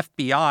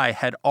FBI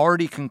had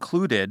already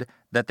concluded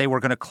that they were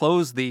going to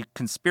close the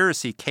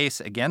conspiracy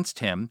case against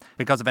him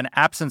because of an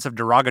absence of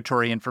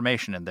derogatory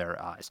information in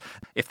their eyes.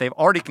 If they've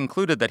already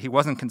concluded that he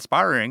wasn't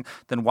conspiring,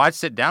 then why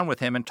sit down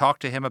with him and talk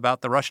to him about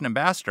the Russian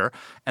ambassador?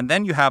 And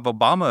then you have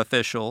Obama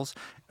officials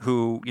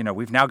who,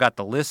 we've now got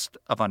the list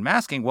of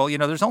unmasking. Well,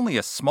 there's only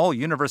a small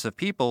universe of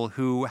people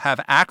who have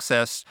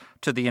access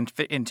to the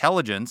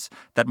intelligence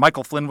that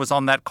Michael Flynn was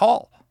on that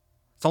call.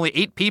 It's only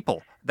 8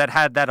 people that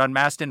had that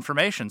unmasked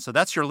information. So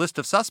that's your list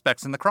of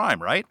suspects in the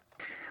crime, right?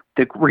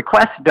 The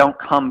requests don't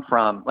come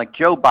from, like,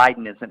 Joe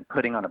Biden isn't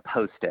putting on a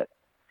Post-it,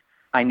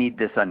 I need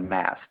this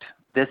unmasked.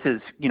 This is,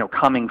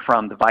 coming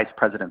from the vice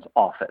president's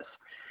office.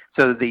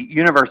 So the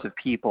universe of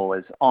people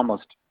is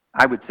almost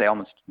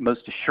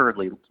most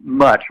assuredly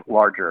much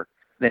larger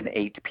than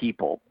 8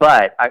 people.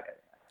 But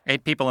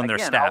 8 people and their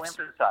staffs.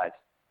 I'll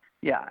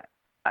emphasize,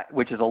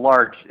 which is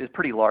a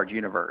pretty large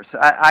universe.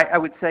 I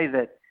would say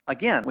that,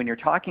 again, when you're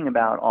talking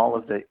about all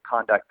of the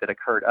conduct that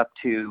occurred up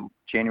to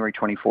January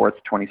 24th,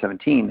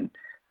 2017,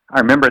 I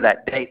remember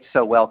that date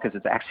so well because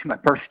it's actually my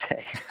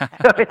birthday.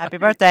 Happy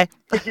birthday.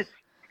 It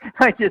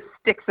just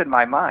sticks in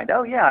my mind.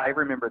 Oh, yeah, I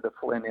remember the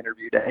Flynn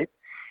interview date.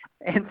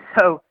 And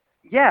so,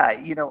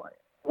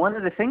 one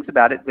of the things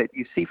about it that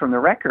you see from the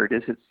record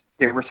is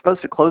they were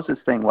supposed to close this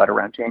thing,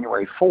 around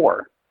January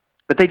 4,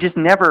 but they just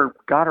never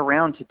got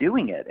around to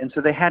doing it. And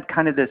so they had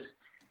kind of this,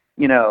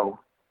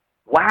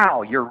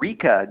 wow,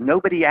 eureka,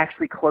 nobody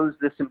actually closed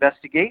this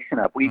investigation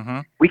up.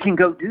 We can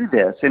go do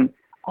this. And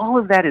all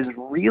of that is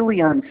really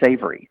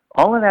unsavory.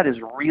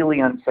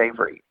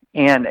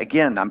 And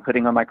again, I'm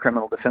putting on my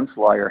criminal defense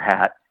lawyer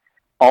hat.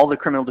 All the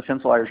criminal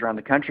defense lawyers around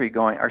the country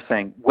are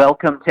saying,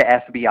 welcome to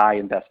FBI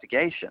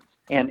investigations.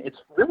 And it's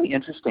really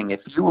interesting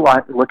if you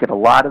look at a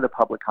lot of the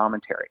public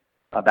commentary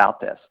about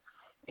this,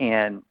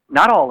 and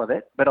not all of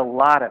it, but a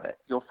lot of it,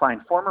 you'll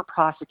find former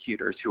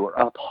prosecutors who are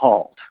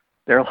appalled.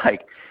 They're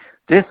like,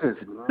 this is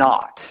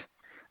not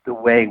the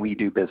way we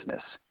do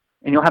business.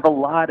 And you'll have a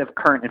lot of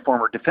current and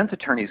former defense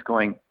attorneys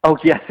going, oh,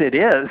 yes, it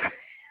is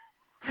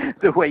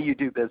the way you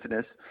do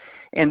business.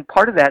 And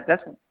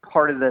that's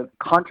part of the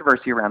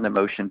controversy around the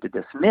motion to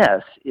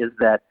dismiss, is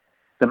that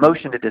the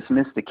motion to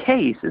dismiss the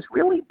case is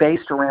really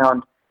based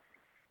around,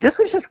 this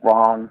was just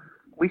wrong.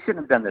 We shouldn't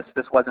have done this.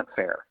 This wasn't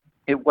fair.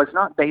 It was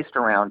not based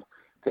around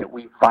that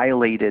we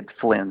violated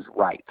Flynn's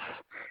rights,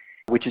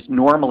 which is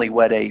normally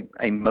what a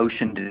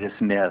motion to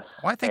dismiss,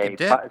 well, I think it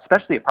did.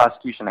 Especially a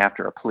prosecution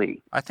after a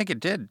plea. I think it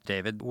did,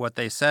 David. What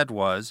they said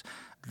was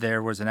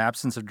there was an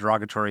absence of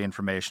derogatory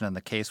information and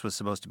the case was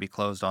supposed to be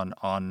closed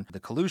on the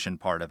collusion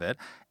part of it.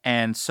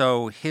 And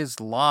so his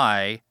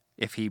lie,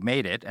 if he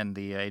made it, and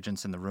the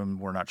agents in the room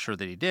were not sure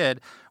that he did,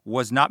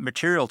 was not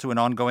material to an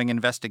ongoing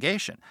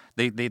investigation.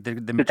 The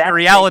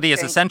materiality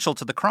is essential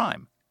to the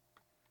crime.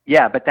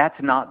 Yeah, but that's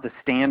not the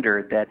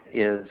standard that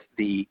is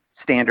the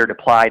standard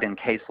applied in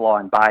case law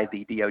and by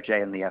the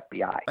DOJ and the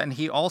FBI. And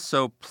he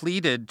also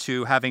pleaded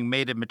to having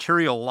made a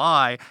material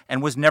lie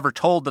and was never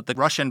told that the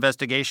Russia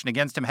investigation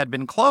against him had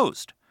been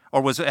closed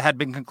or had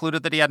been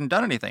concluded that he hadn't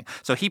done anything.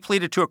 So he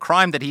pleaded to a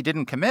crime that he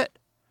didn't commit.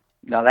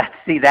 No, that's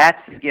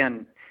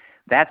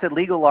a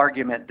legal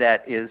argument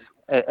that is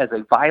as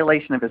a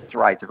violation of his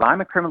rights. If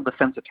I'm a criminal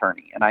defense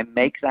attorney and I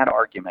make that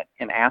argument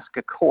and ask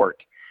a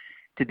court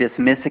to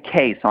dismiss a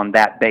case on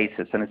that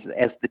basis, and it's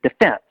as the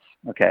defense,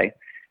 okay,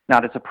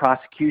 not as a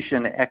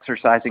prosecution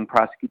exercising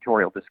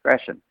prosecutorial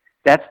discretion.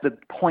 That's the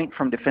point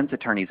from defense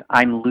attorneys.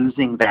 I'm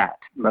losing that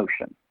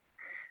motion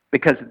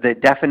because the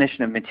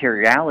definition of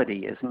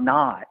materiality is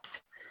not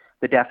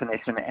the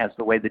definition as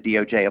the way the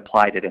DOJ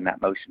applied it in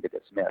that motion to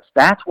dismiss.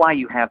 That's why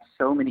you have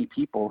so many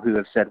people who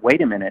have said,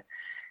 wait a minute,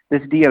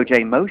 this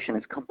DOJ motion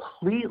is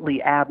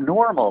completely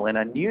abnormal and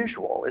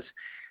unusual. It's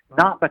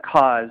not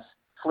because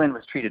Flynn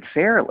was treated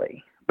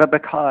fairly, but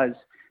because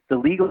the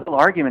legal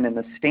argument and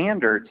the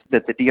standards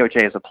that the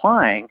DOJ is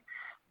applying,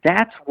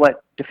 that's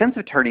what defense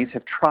attorneys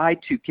have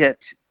tried to get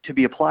to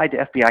be applied to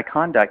FBI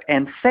conduct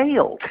and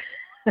failed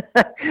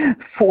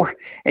for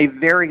a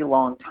very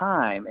long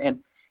time.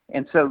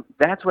 And so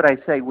that's what I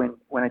say when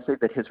I say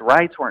that his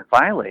rights weren't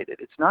violated.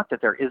 It's not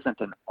that there isn't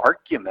an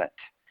argument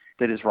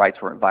that his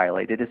rights weren't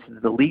violated. It's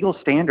the legal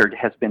standard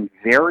has been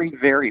very,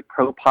 very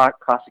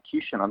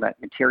pro-prosecution on that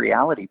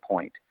materiality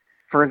point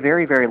for a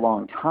very, very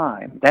long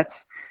time. That's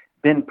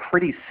been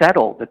pretty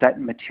settled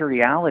that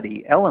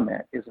materiality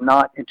element is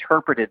not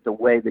interpreted the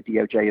way the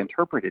DOJ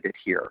interpreted it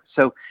here.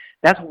 So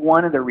that's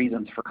one of the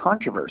reasons for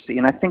controversy.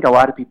 And I think a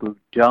lot of people who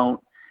don't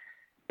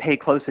pay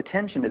close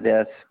attention to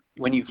this,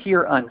 when you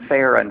hear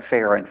unfair, and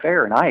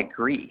I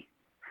agree,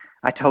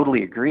 I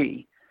totally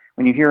agree.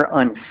 When you hear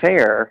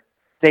unfair,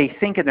 they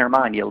think in their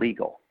mind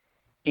illegal.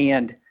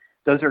 And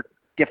those are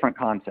different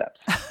concepts.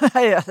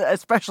 Yeah,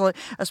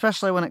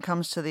 especially when it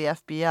comes to the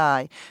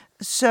FBI.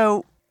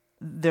 So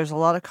there's a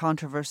lot of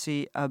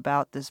controversy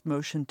about this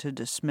motion to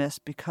dismiss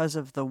because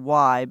of the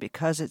why,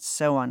 because it's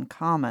so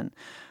uncommon.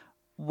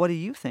 What do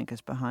you think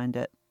is behind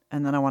it?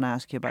 And then I want to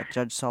ask you about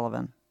Judge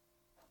Sullivan.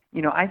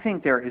 I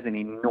think there is an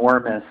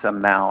enormous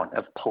amount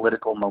of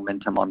political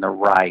momentum on the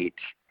right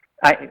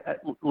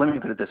Let me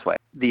put it this way.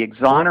 The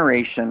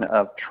exoneration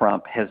of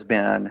Trump has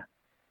been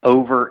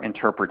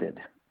over-interpreted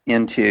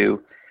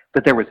into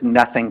that there was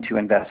nothing to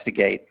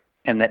investigate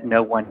and that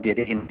no one did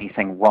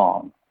anything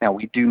wrong. Now,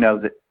 we do know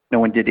that no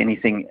one did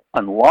anything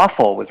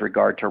unlawful with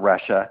regard to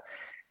Russia,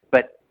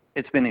 but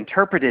it's been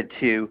interpreted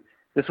to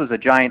this was a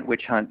giant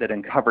witch hunt that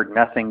uncovered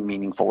nothing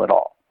meaningful at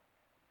all.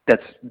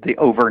 That's the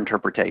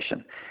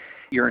over-interpretation.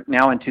 You're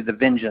now into the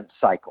vengeance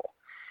cycle.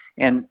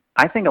 And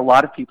I think a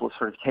lot of people have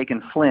sort of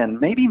taken Flynn,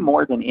 maybe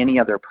more than any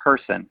other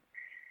person,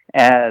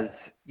 as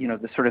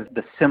the sort of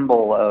the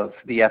symbol of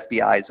the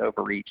FBI's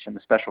overreach and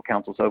the special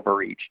counsel's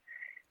overreach.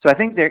 So I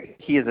think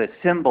he is a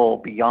symbol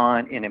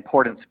beyond, in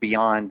importance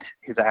beyond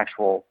his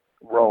actual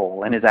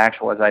role and his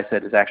actual, as I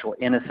said, his actual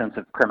innocence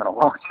of criminal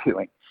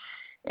wrongdoing.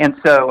 And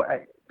so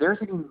there's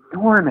an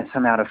enormous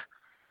amount of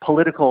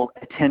political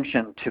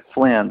attention to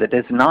Flynn that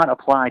does not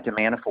apply to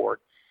Manafort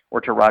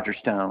or to Roger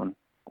Stone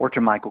or to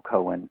Michael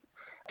Cohen,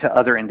 to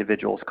other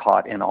individuals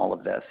caught in all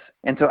of this.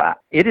 And so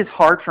it is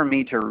hard for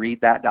me to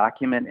read that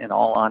document in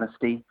all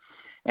honesty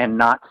and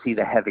not see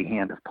the heavy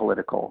hand of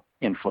political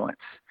influence,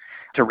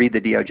 to read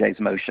the DOJ's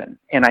motion.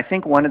 And I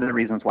think one of the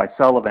reasons why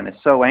Sullivan is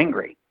so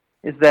angry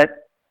is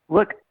that,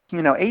 look,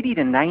 80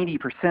 to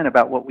 90%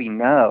 about what we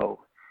know,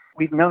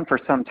 we've known for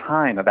some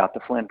time about the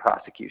Flynn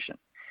prosecution.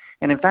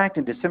 And in fact,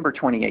 in December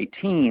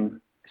 2018,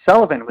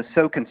 Sullivan was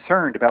so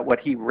concerned about what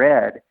he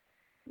read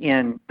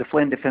in the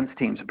Flynn defense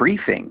team's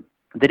briefing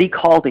that he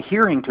called a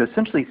hearing to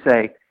essentially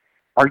say,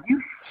 are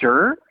you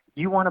sure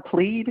you want to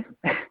plead?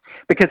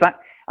 Because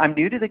I'm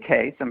new to the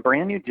case. I'm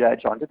brand new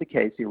judge onto the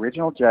case. The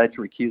original judge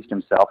recused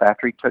himself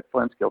after he took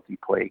Flynn's guilty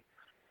plea.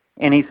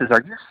 And he says,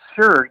 are you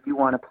sure you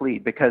want to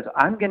plead? Because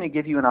I'm going to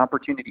give you an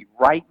opportunity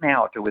right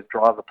now to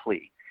withdraw the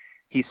plea.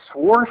 He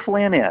swore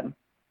Flynn in,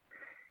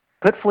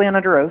 put Flynn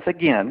under oath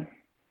again,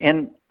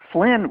 and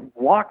Flynn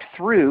walked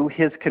through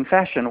his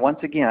confession once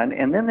again.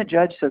 And then the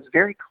judge says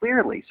very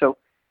clearly, so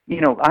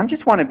I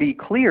just want to be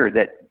clear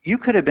that you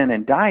could have been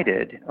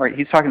indicted, or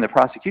he's talking to the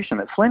prosecution,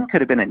 that Flynn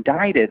could have been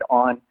indicted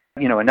on,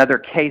 another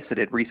case that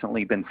had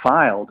recently been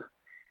filed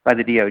by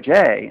the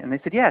DOJ. And they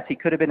said, yes, he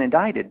could have been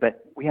indicted,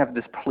 but we have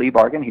this plea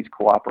bargain. He's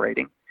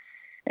cooperating.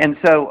 And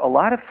so a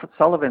lot of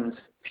Sullivan's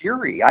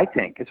fury, I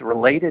think, is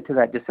related to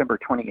that December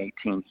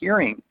 2018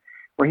 hearing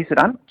where he said,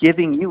 I'm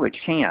giving you a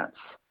chance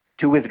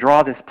to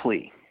withdraw this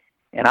plea.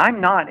 And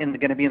I'm not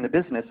going to be in the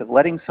business of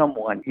letting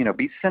someone,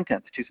 be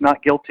sentenced who's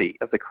not guilty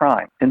of the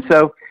crime. And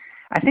so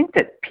I think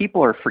that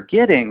people are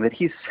forgetting that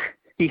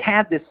he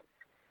had this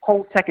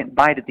whole second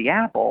bite at the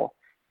apple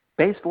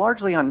based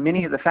largely on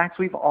many of the facts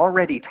we've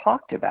already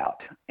talked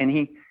about. And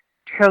he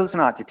chose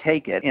not to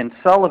take it. And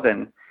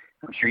Sullivan,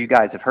 I'm sure you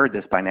guys have heard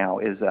this by now,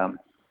 is, I'm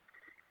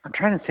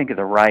trying to think of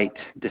the right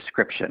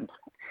description.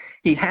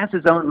 He has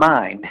his own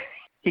mind.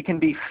 He can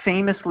be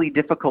famously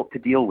difficult to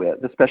deal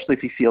with, especially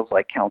if he feels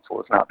like counsel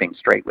is not being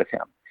straight with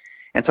him.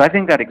 And so I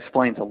think that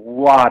explains a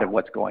lot of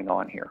what's going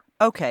on here.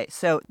 Okay,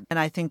 and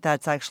I think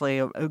that's actually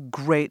a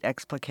great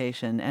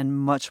explication and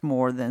much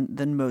more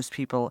than most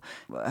people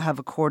have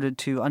accorded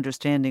to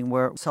understanding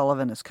where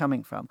Sullivan is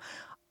coming from.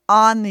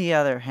 On the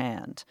other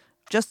hand,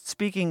 just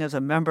speaking as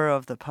a member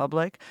of the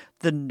public,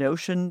 the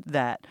notion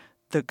that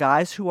the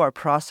guys who are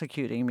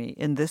prosecuting me,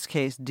 in this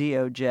case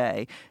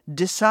DOJ,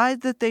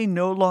 decide that they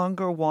no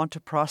longer want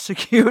to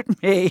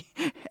prosecute me,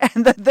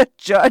 and that the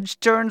judge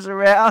turns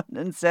around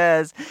and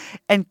says,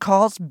 and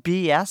calls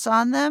BS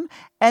on them,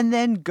 and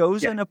then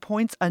goes and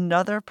appoints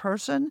another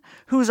person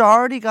who's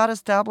already got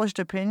established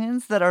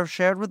opinions that are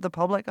shared with the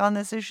public on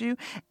this issue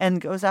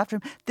and goes after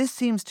him. This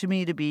seems to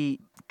me to be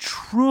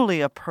truly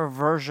a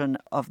perversion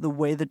of the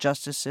way the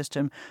justice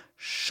system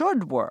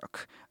should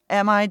work.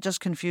 Am I just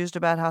confused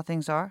about how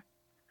things are?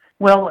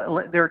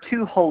 Well, there are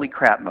two holy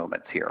crap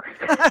moments here.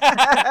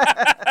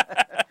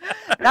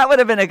 That would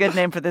have been a good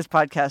name for this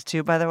podcast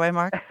too, by the way,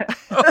 Mark.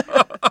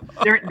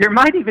 There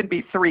might even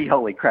be three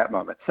holy crap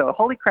moments. So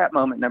holy crap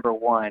moment number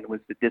one was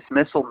the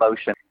dismissal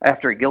motion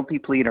after a guilty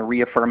plea and a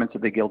reaffirmance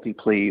of the guilty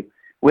plea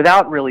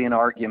without really an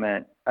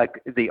argument,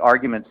 the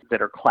arguments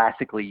that are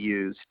classically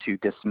used to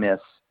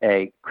dismiss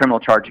a criminal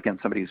charge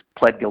against somebody who's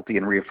pled guilty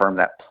and reaffirmed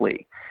that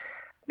plea.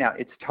 Now,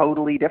 it's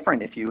totally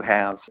different if you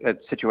have a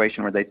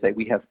situation where they say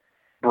we have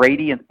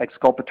Brady and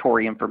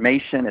exculpatory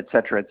information, et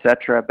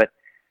cetera, but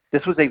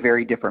this was a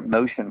very different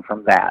motion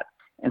from that.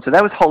 And so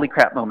that was holy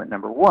crap moment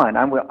number one.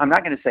 I'm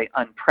not going to say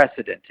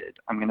unprecedented.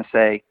 I'm going to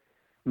say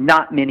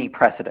not many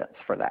precedents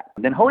for that.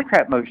 And then holy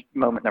crap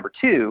moment number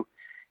two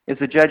is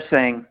the judge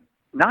saying,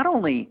 not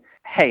only,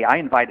 hey, I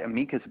invite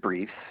amicus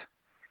briefs,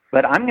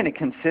 but I'm going to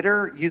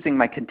consider using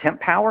my contempt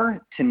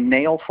power to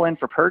nail Flynn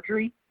for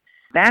perjury.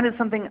 That is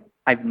something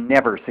I've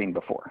never seen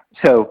before.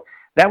 So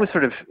that was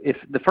sort of, if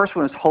the first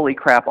one was holy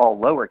crap all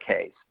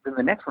lowercase, then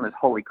the next one is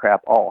holy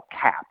crap all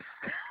caps.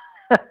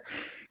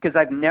 Because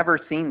I've never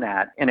seen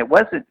that. And it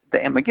wasn't,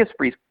 the amicus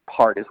brief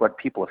part is what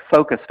people have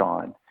focused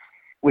on,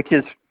 which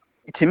is,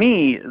 to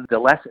me, the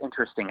less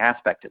interesting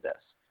aspect of this.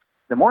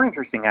 The more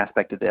interesting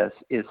aspect of this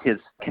is his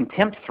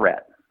contempt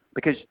threat,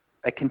 because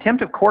a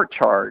contempt of court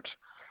charge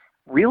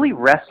really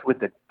rests with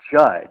the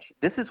judge.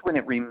 This is when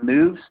it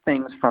removes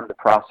things from the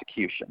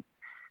prosecution.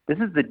 This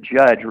is the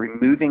judge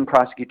removing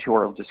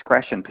prosecutorial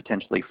discretion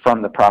potentially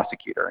from the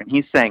prosecutor. And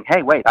he's saying,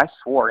 hey, wait, I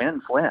swore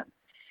in Flynn.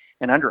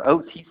 And under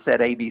oath, he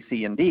said A, B,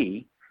 C, and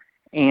D.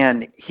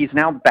 And he's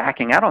now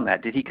backing out on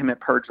that. Did he commit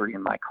perjury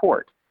in my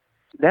court?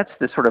 That's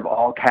the sort of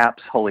all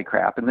caps holy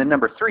crap. And then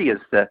number 3 is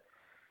the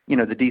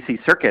D.C.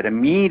 Circuit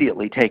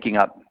immediately taking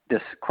up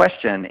this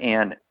question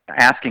and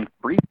asking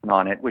briefing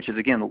on it, which is,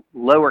 again,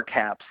 lower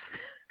caps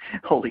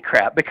holy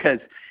crap, because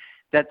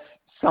that's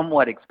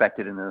somewhat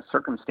expected in this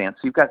circumstance.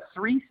 So you've got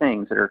 3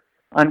 things that are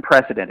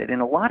unprecedented.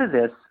 And a lot of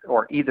this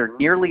are either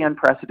nearly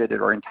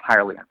unprecedented or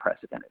entirely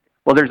unprecedented.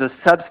 Well, there's a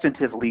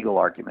substantive legal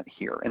argument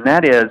here, and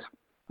that is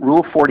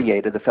Rule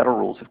 48 of the Federal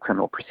Rules of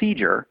Criminal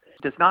Procedure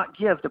does not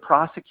give the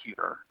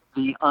prosecutor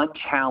the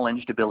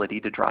unchallenged ability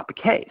to drop a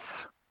case.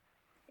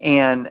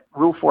 And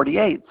Rule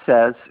 48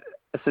 says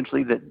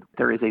essentially that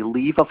there is a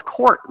leave of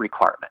court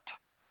requirement.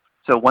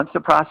 So once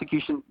the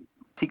prosecution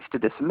seeks to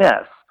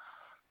dismiss,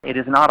 it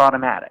is not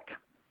automatic.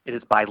 It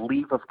is by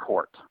leave of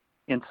court.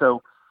 And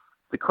so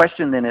the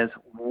question then is,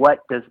 what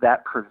does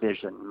that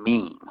provision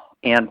mean?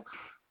 And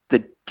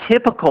the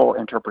typical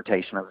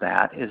interpretation of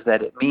that is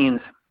that it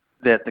means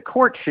that the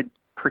court should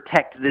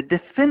protect the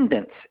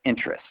defendant's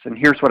interests. And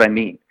here's what I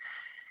mean.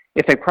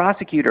 If a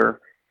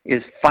prosecutor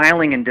is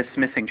filing and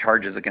dismissing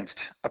charges against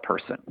a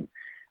person,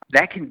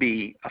 that can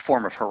be a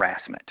form of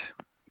harassment.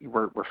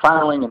 We're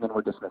filing and then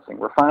we're dismissing.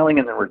 We're filing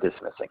and then we're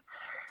dismissing.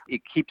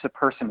 It keeps a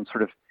person in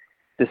sort of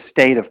this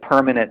state of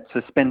permanent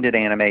suspended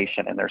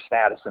animation in their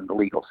status in the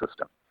legal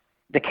system.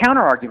 The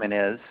counter argument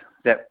is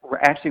that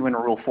actually when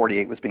Rule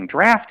 48 was being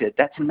drafted,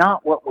 that's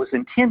not what was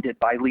intended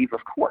by leave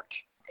of court.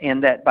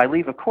 And that by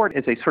leave of court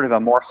is a sort of a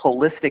more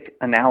holistic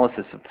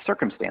analysis of the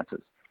circumstances.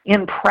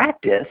 In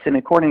practice, and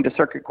according to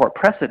circuit court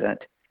precedent,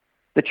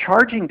 the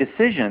charging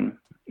decision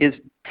is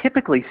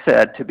typically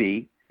said to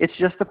be, it's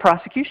just the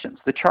prosecution's.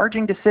 The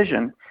charging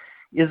decision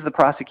is the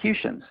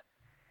prosecution's.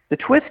 The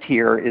twist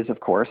here is, of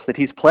course, that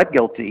he's pled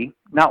guilty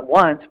not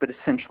once, but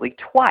essentially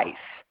twice.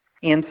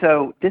 And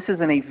so this is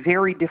in a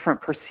very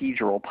different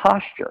procedural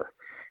posture.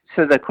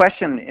 So the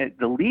question,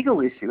 the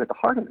legal issue at the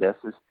heart of this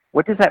is,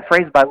 what does that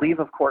phrase by leave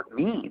of court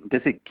mean?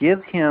 Does it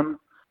give him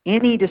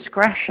any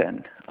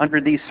discretion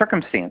under these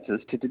circumstances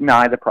to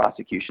deny the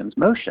prosecution's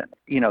motion?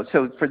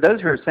 So for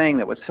those who are saying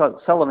that what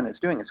Sullivan is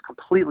doing is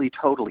completely,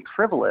 totally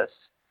frivolous,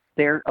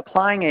 they're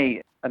applying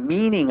a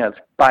meaning of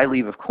by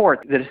leave of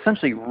court that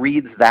essentially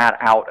reads that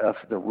out of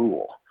the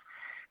rule,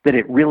 that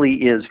it really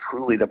is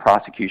truly the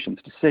prosecution's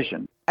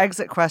decision.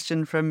 Exit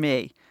question from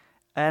me,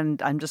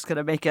 and I'm just going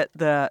to make it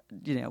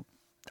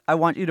I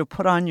want you to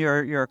put on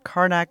your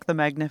Karnak the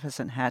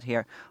Magnificent hat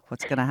here.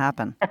 What's going to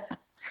happen?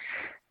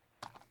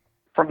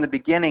 From the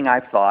beginning, I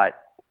thought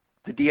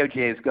the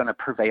DOJ is going to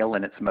prevail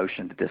in its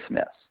motion to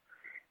dismiss.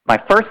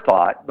 My first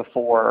thought,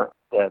 before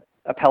the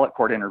appellate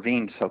court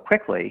intervened so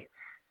quickly,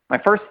 my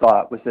first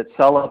thought was that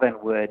Sullivan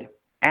would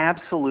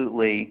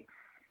absolutely,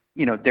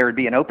 there would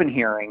be an open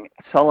hearing.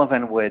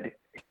 Sullivan would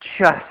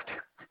just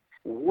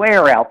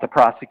wear out the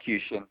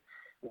prosecution,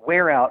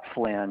 wear out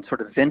Flynn,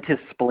 sort of vent his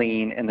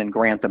spleen, and then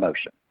grant the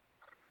motion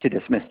to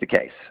dismiss the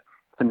case.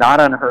 It's not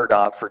unheard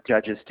of for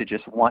judges to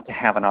just want to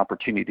have an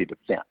opportunity to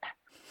vent.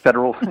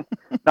 Federal,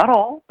 not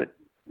all, but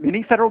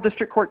many federal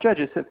district court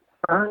judges have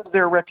earned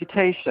their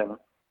reputation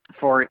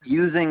for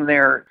using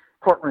their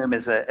courtroom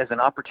as an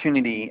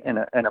opportunity and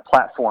a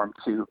platform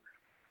to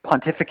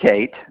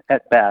pontificate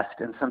at best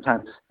and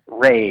sometimes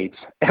rage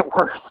at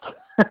worst.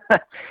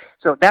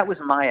 So that was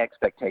my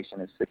expectation,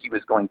 is that he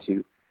was going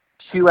to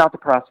chew out the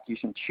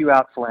prosecution, chew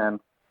out Flynn,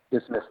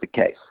 dismiss the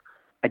case.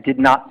 I did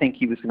not think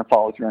he was going to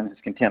follow through on his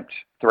contempt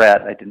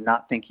threat. I did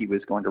not think he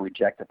was going to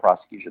reject the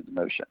prosecution's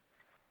motion.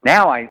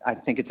 Now I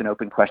think it's an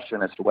open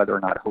question as to whether or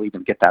not he'll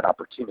even get that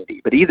opportunity.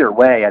 But either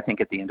way, I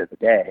think at the end of the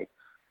day,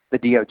 the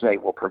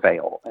DOJ will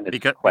prevail.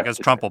 Because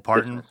Trump will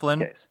pardon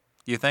Flynn,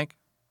 you think?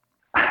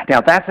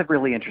 Now, that's a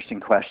really interesting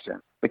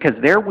question, because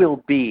there will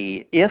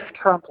be, if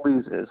Trump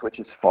loses, which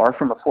is far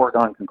from a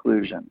foregone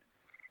conclusion,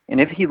 and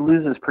if he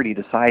loses pretty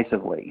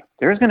decisively,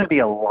 there's going to be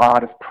a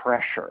lot of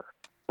pressure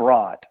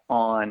brought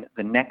on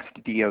the next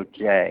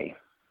DOJ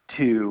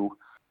to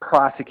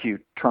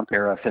prosecute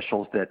Trump-era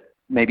officials that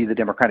maybe the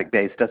Democratic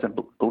base doesn't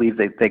believe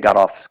they got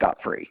off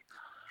scot-free.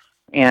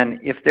 And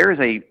if there is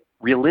a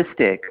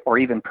realistic or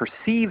even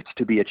perceived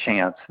to be a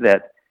chance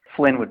that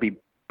Flynn would be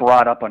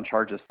brought up on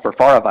charges for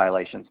FARA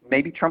violations,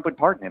 maybe Trump would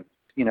pardon him,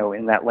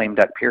 in that lame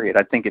duck period.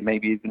 I think it may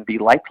even be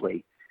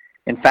likely.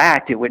 In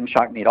fact, it wouldn't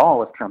shock me at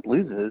all if Trump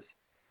loses,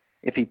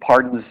 if he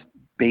pardons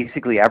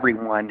basically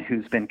everyone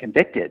who's been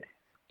convicted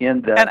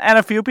in the and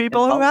a few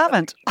people who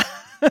haven't.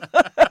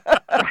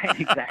 Right,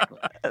 exactly.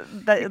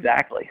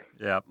 Exactly.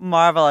 Yeah.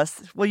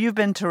 Marvelous. Well, you've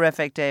been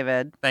terrific,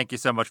 David. Thank you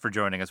so much for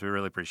joining us. We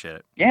really appreciate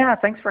it. Yeah,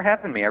 thanks for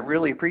having me. I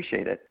really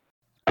appreciate it.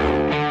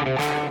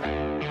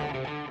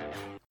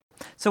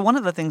 So one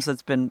of the things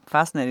that's been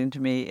fascinating to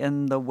me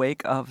in the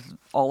wake of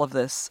all of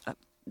this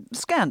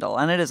scandal,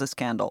 and it is a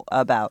scandal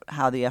about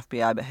how the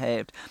FBI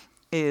behaved,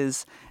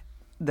 is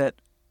that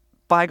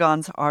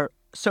bygones are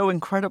so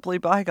incredibly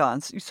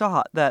bygones. You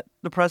saw that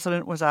the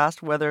president was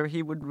asked whether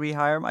he would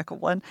rehire Michael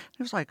Flynn.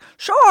 He was like,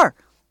 sure.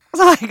 I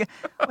was like,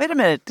 wait a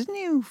minute, didn't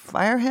you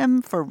fire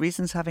him for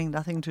reasons having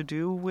nothing to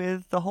do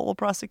with the whole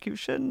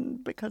prosecution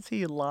because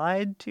he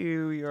lied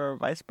to your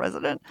vice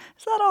president?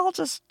 Is that all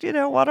just,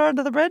 water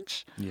under the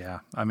bridge? Yeah.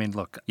 I mean,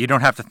 look, you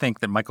don't have to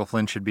think that Michael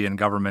Flynn should be in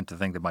government to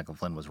think that Michael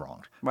Flynn was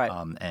wronged. Right.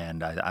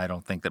 And I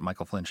don't think that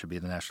Michael Flynn should be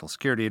the national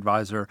security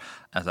advisor.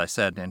 As I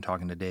said in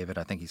talking to David,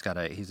 I think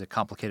he's a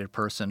complicated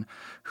person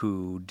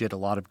who did a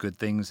lot of good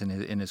things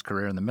in his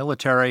career in the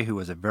military, who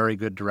was a very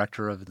good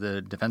director of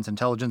the Defense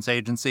Intelligence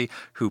Agency,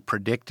 who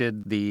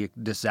predicted the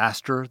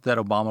disaster that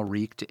Obama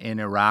wreaked in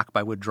Iraq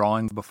by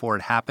withdrawing before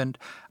it happened,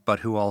 but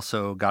who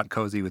also got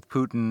cozy with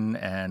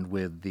Putin and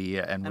with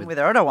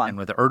Erdogan. And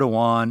with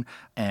Erdogan,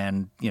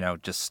 and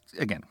just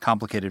again,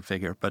 complicated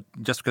figure. But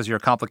just because you're a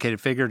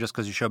complicated figure, just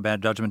because you show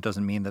bad judgment,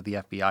 doesn't mean that the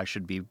FBI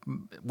should be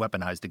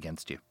weaponized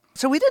against you.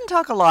 So we didn't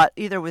talk a lot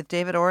either with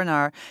David or in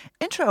our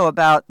intro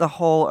about the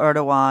whole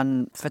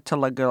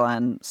Erdogan-Fethullah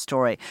Gulen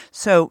story.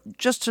 So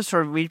just to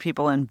sort of read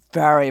people in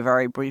very,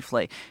 very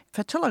briefly,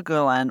 Fethullah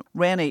Gulen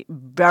ran a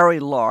very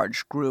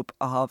large group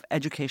of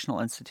educational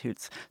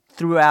institutes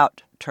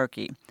throughout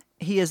Turkey.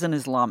 He is an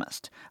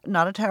Islamist,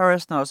 not a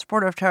terrorist, not a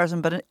supporter of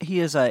terrorism, but he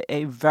is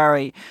a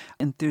very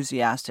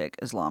enthusiastic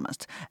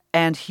Islamist.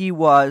 And he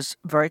was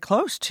very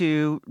close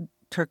to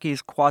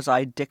Turkey's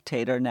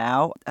quasi-dictator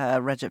now,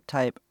 Recep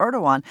Tayyip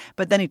Erdogan,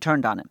 but then he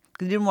turned on him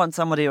because he didn't want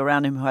somebody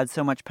around him who had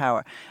so much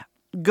power.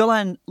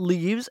 Gulen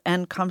leaves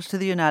and comes to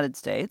the United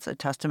States, a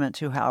testament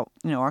to how,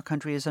 our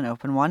country is an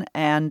open one,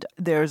 and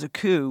there's a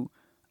coup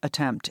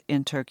attempt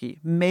in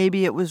Turkey.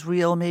 Maybe it was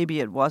real, maybe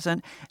it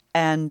wasn't,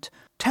 and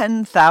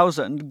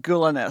 10,000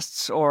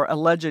 Gulenists or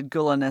alleged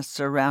Gulenists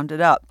are rounded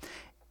up.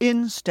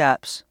 In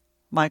steps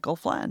Michael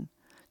Flynn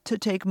to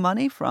take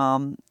money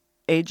from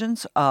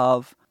agents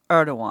of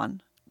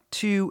Erdogan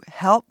to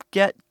help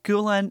get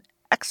Gulen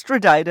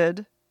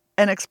extradited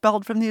and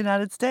expelled from the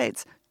United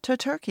States to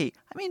Turkey.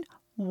 I mean,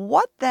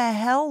 what the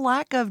hell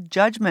lack of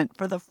judgment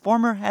for the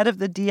former head of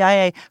the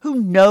DIA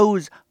who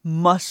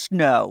must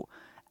know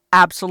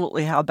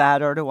absolutely how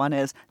bad Erdogan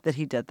is that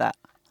he did that.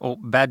 Well,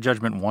 bad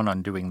judgment, one,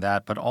 on doing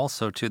that, but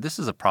also, two, this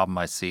is a problem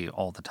I see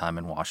all the time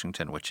in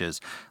Washington, which is,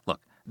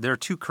 look, there are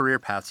two career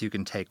paths you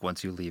can take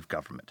once you leave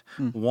government.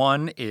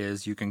 One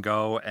is you can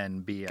go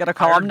and be get a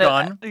column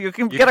gun. You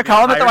can get a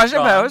column at the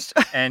Washington Post.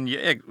 And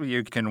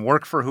you can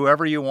work for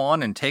whoever you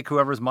want and take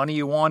whoever's money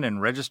you want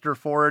and register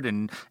for it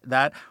and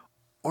that.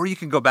 Or you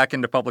can go back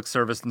into public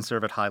service and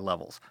serve at high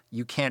levels.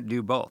 You can't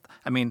do both.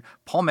 I mean,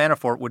 Paul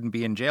Manafort wouldn't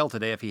be in jail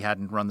today if he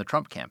hadn't run the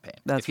Trump campaign.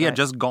 If he had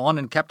just gone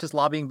and kept his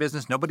lobbying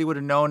business, nobody would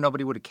have known,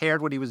 nobody would have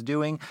cared what he was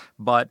doing.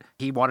 But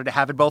he wanted to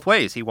have it both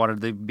ways. He wanted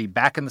to be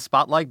back in the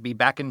spotlight, be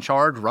back in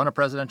charge, run a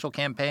presidential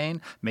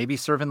campaign, maybe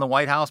serve in the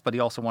White House, but he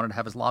also wanted to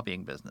have his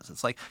lobbying business.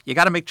 It's like, you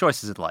got to make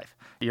choices in life.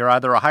 You're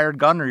either a hired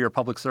gun or you're a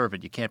public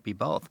servant. You can't be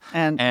both.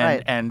 And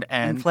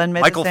Flynn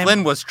Michael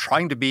Flynn was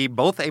trying to be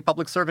both a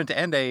public servant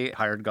and a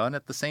hired gun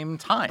at the same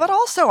time. But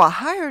also a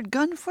hired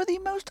gun for the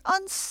most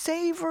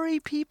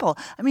unsavory people.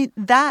 I mean,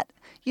 that,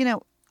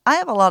 I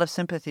have a lot of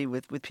sympathy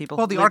with people.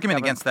 Well, the argument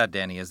against that,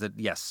 Danny, is that,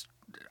 yes,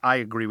 I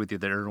agree with you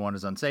that Erdogan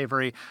is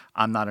unsavory.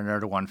 I'm not an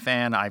Erdogan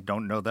fan. I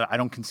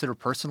don't consider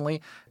personally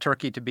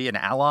Turkey to be an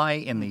ally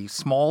in the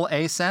small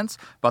a sense,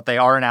 but they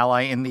are an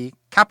ally in the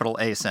capital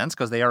A sense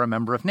because they are a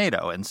member of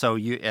NATO. And so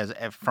you, as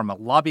from a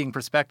lobbying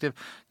perspective,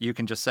 you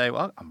can just say,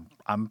 well,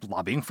 I'm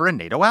lobbying for a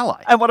NATO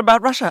ally. And what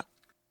about Russia?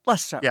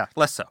 Less so. Yeah,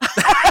 less so.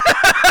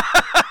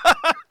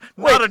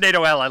 Not a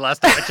NATO ally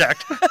last time I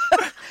checked.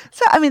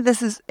 So, I mean,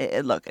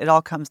 look, it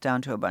all comes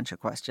down to a bunch of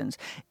questions.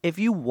 If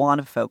you want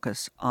to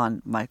focus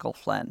on Michael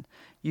Flynn,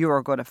 you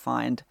are going to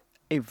find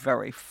a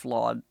very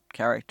flawed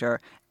character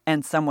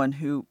and someone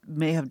who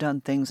may have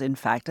done things, in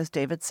fact, as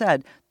David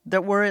said,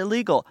 that were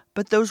illegal.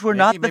 But those were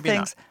not the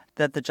things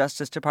that the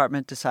Justice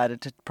Department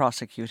decided to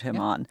prosecute him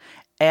on.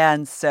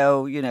 And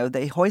so,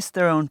 they hoist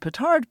their own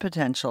petard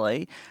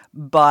potentially,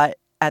 but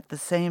at the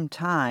same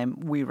time,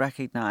 we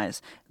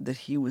recognize that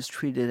he was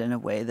treated in a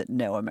way that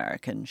no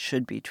American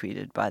should be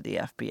treated by the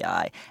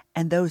FBI.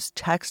 And those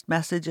text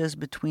messages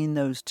between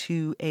those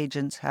two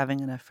agents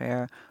having an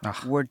affair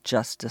were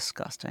just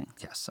disgusting.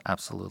 Yes,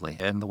 absolutely.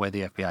 And the way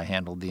the FBI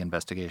handled the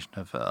investigation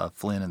of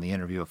Flynn and the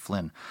interview of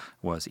Flynn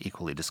was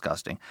equally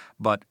disgusting.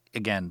 But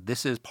again,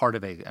 this is part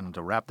of and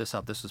to wrap this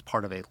up, this is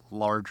part of a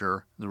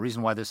larger, the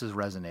reason why this is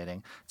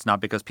resonating, it's not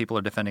because people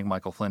are defending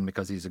Michael Flynn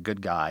because he's a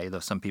good guy, though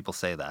some people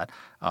say that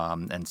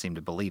and seem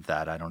to believe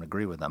that. I don't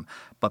agree with them.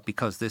 But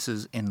because this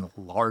is in the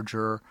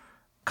larger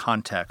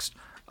context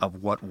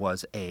of what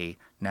was a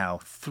now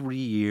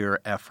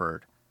 3-year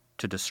effort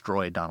to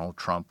destroy Donald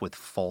Trump with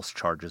false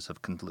charges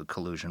of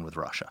collusion with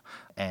Russia.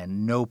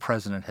 And no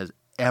president has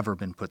ever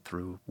been put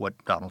through what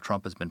Donald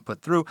Trump has been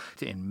put through.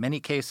 In many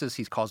cases,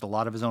 he's caused a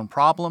lot of his own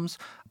problems,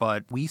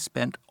 but we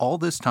spent all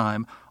this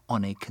time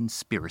on a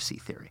conspiracy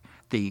theory.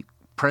 The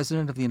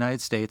President of the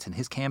United States and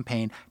his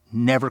campaign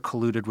never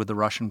colluded with the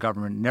Russian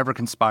government, never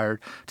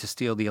conspired to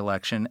steal the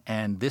election.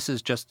 And this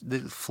is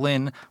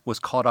Flynn was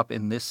caught up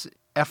in this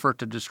effort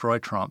to destroy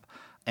Trump.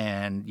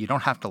 And you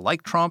don't have to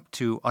like Trump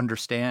to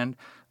understand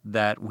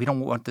that we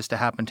don't want this to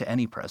happen to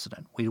any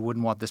president. We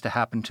wouldn't want this to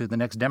happen to the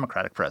next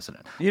Democratic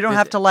president. You don't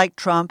have to like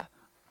Trump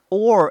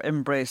or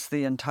embrace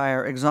the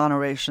entire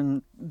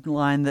exoneration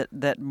line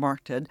that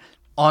Mark did.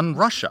 On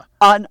Russia.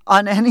 On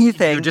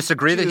anything. You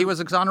disagree that he was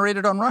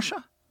exonerated on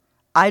Russia?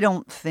 I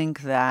don't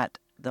think that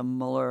the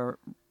Mueller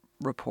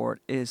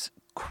report is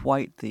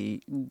quite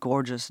the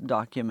gorgeous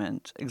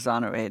document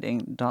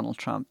exonerating Donald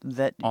Trump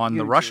that on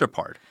the Russia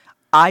part.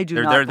 I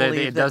do not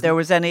believe that there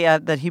was any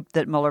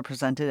that Mueller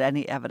presented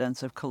any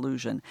evidence of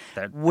collusion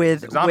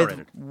with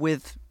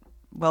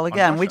well,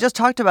 again, we just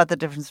talked about the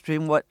difference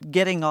between what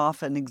getting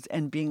off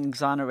and being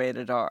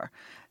exonerated are.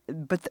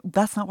 But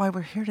that's not why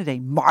we're here today,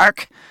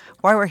 Mark.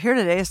 Why we're here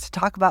today is to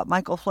talk about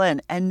Michael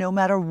Flynn. And no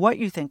matter what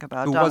you think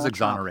about Donald Trump, who was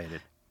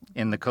exonerated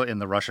in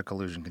the Russia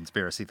collusion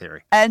conspiracy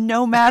theory, and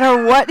no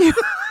matter what you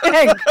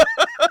think,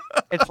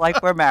 it's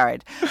like we're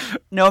married.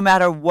 No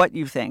matter what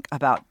you think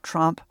about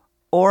Trump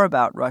or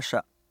about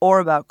Russia or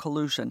about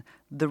collusion,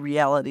 the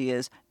reality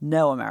is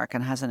no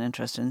American has an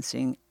interest in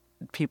seeing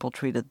people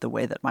treated the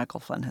way that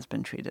Michael Flynn has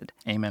been treated.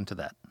 Amen to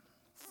that.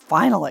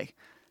 Finally.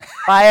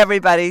 Bye,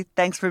 everybody.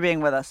 Thanks for being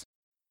with us.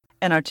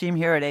 And our team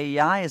here at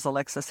AEI is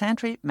Alexa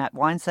Santry, Matt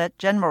Weinset,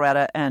 Jen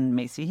Moretta, and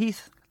Macy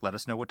Heath. Let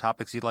us know what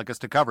topics you'd like us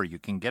to cover. You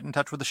can get in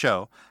touch with the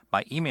show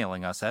by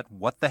emailing us at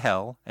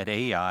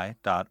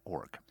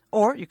whatthehell@aei.org.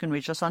 Or you can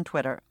reach us on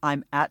Twitter.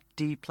 I'm at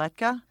D.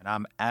 Pletka. And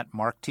I'm at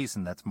Mark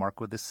Thiessen. That's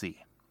Mark with a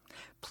C.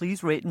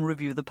 Please rate and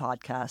review the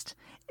podcast.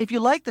 If you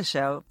like the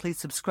show, please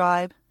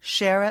subscribe,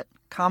 share it,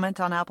 comment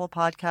on Apple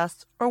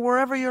Podcasts, or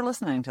wherever you're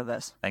listening to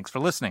this. Thanks for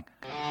listening.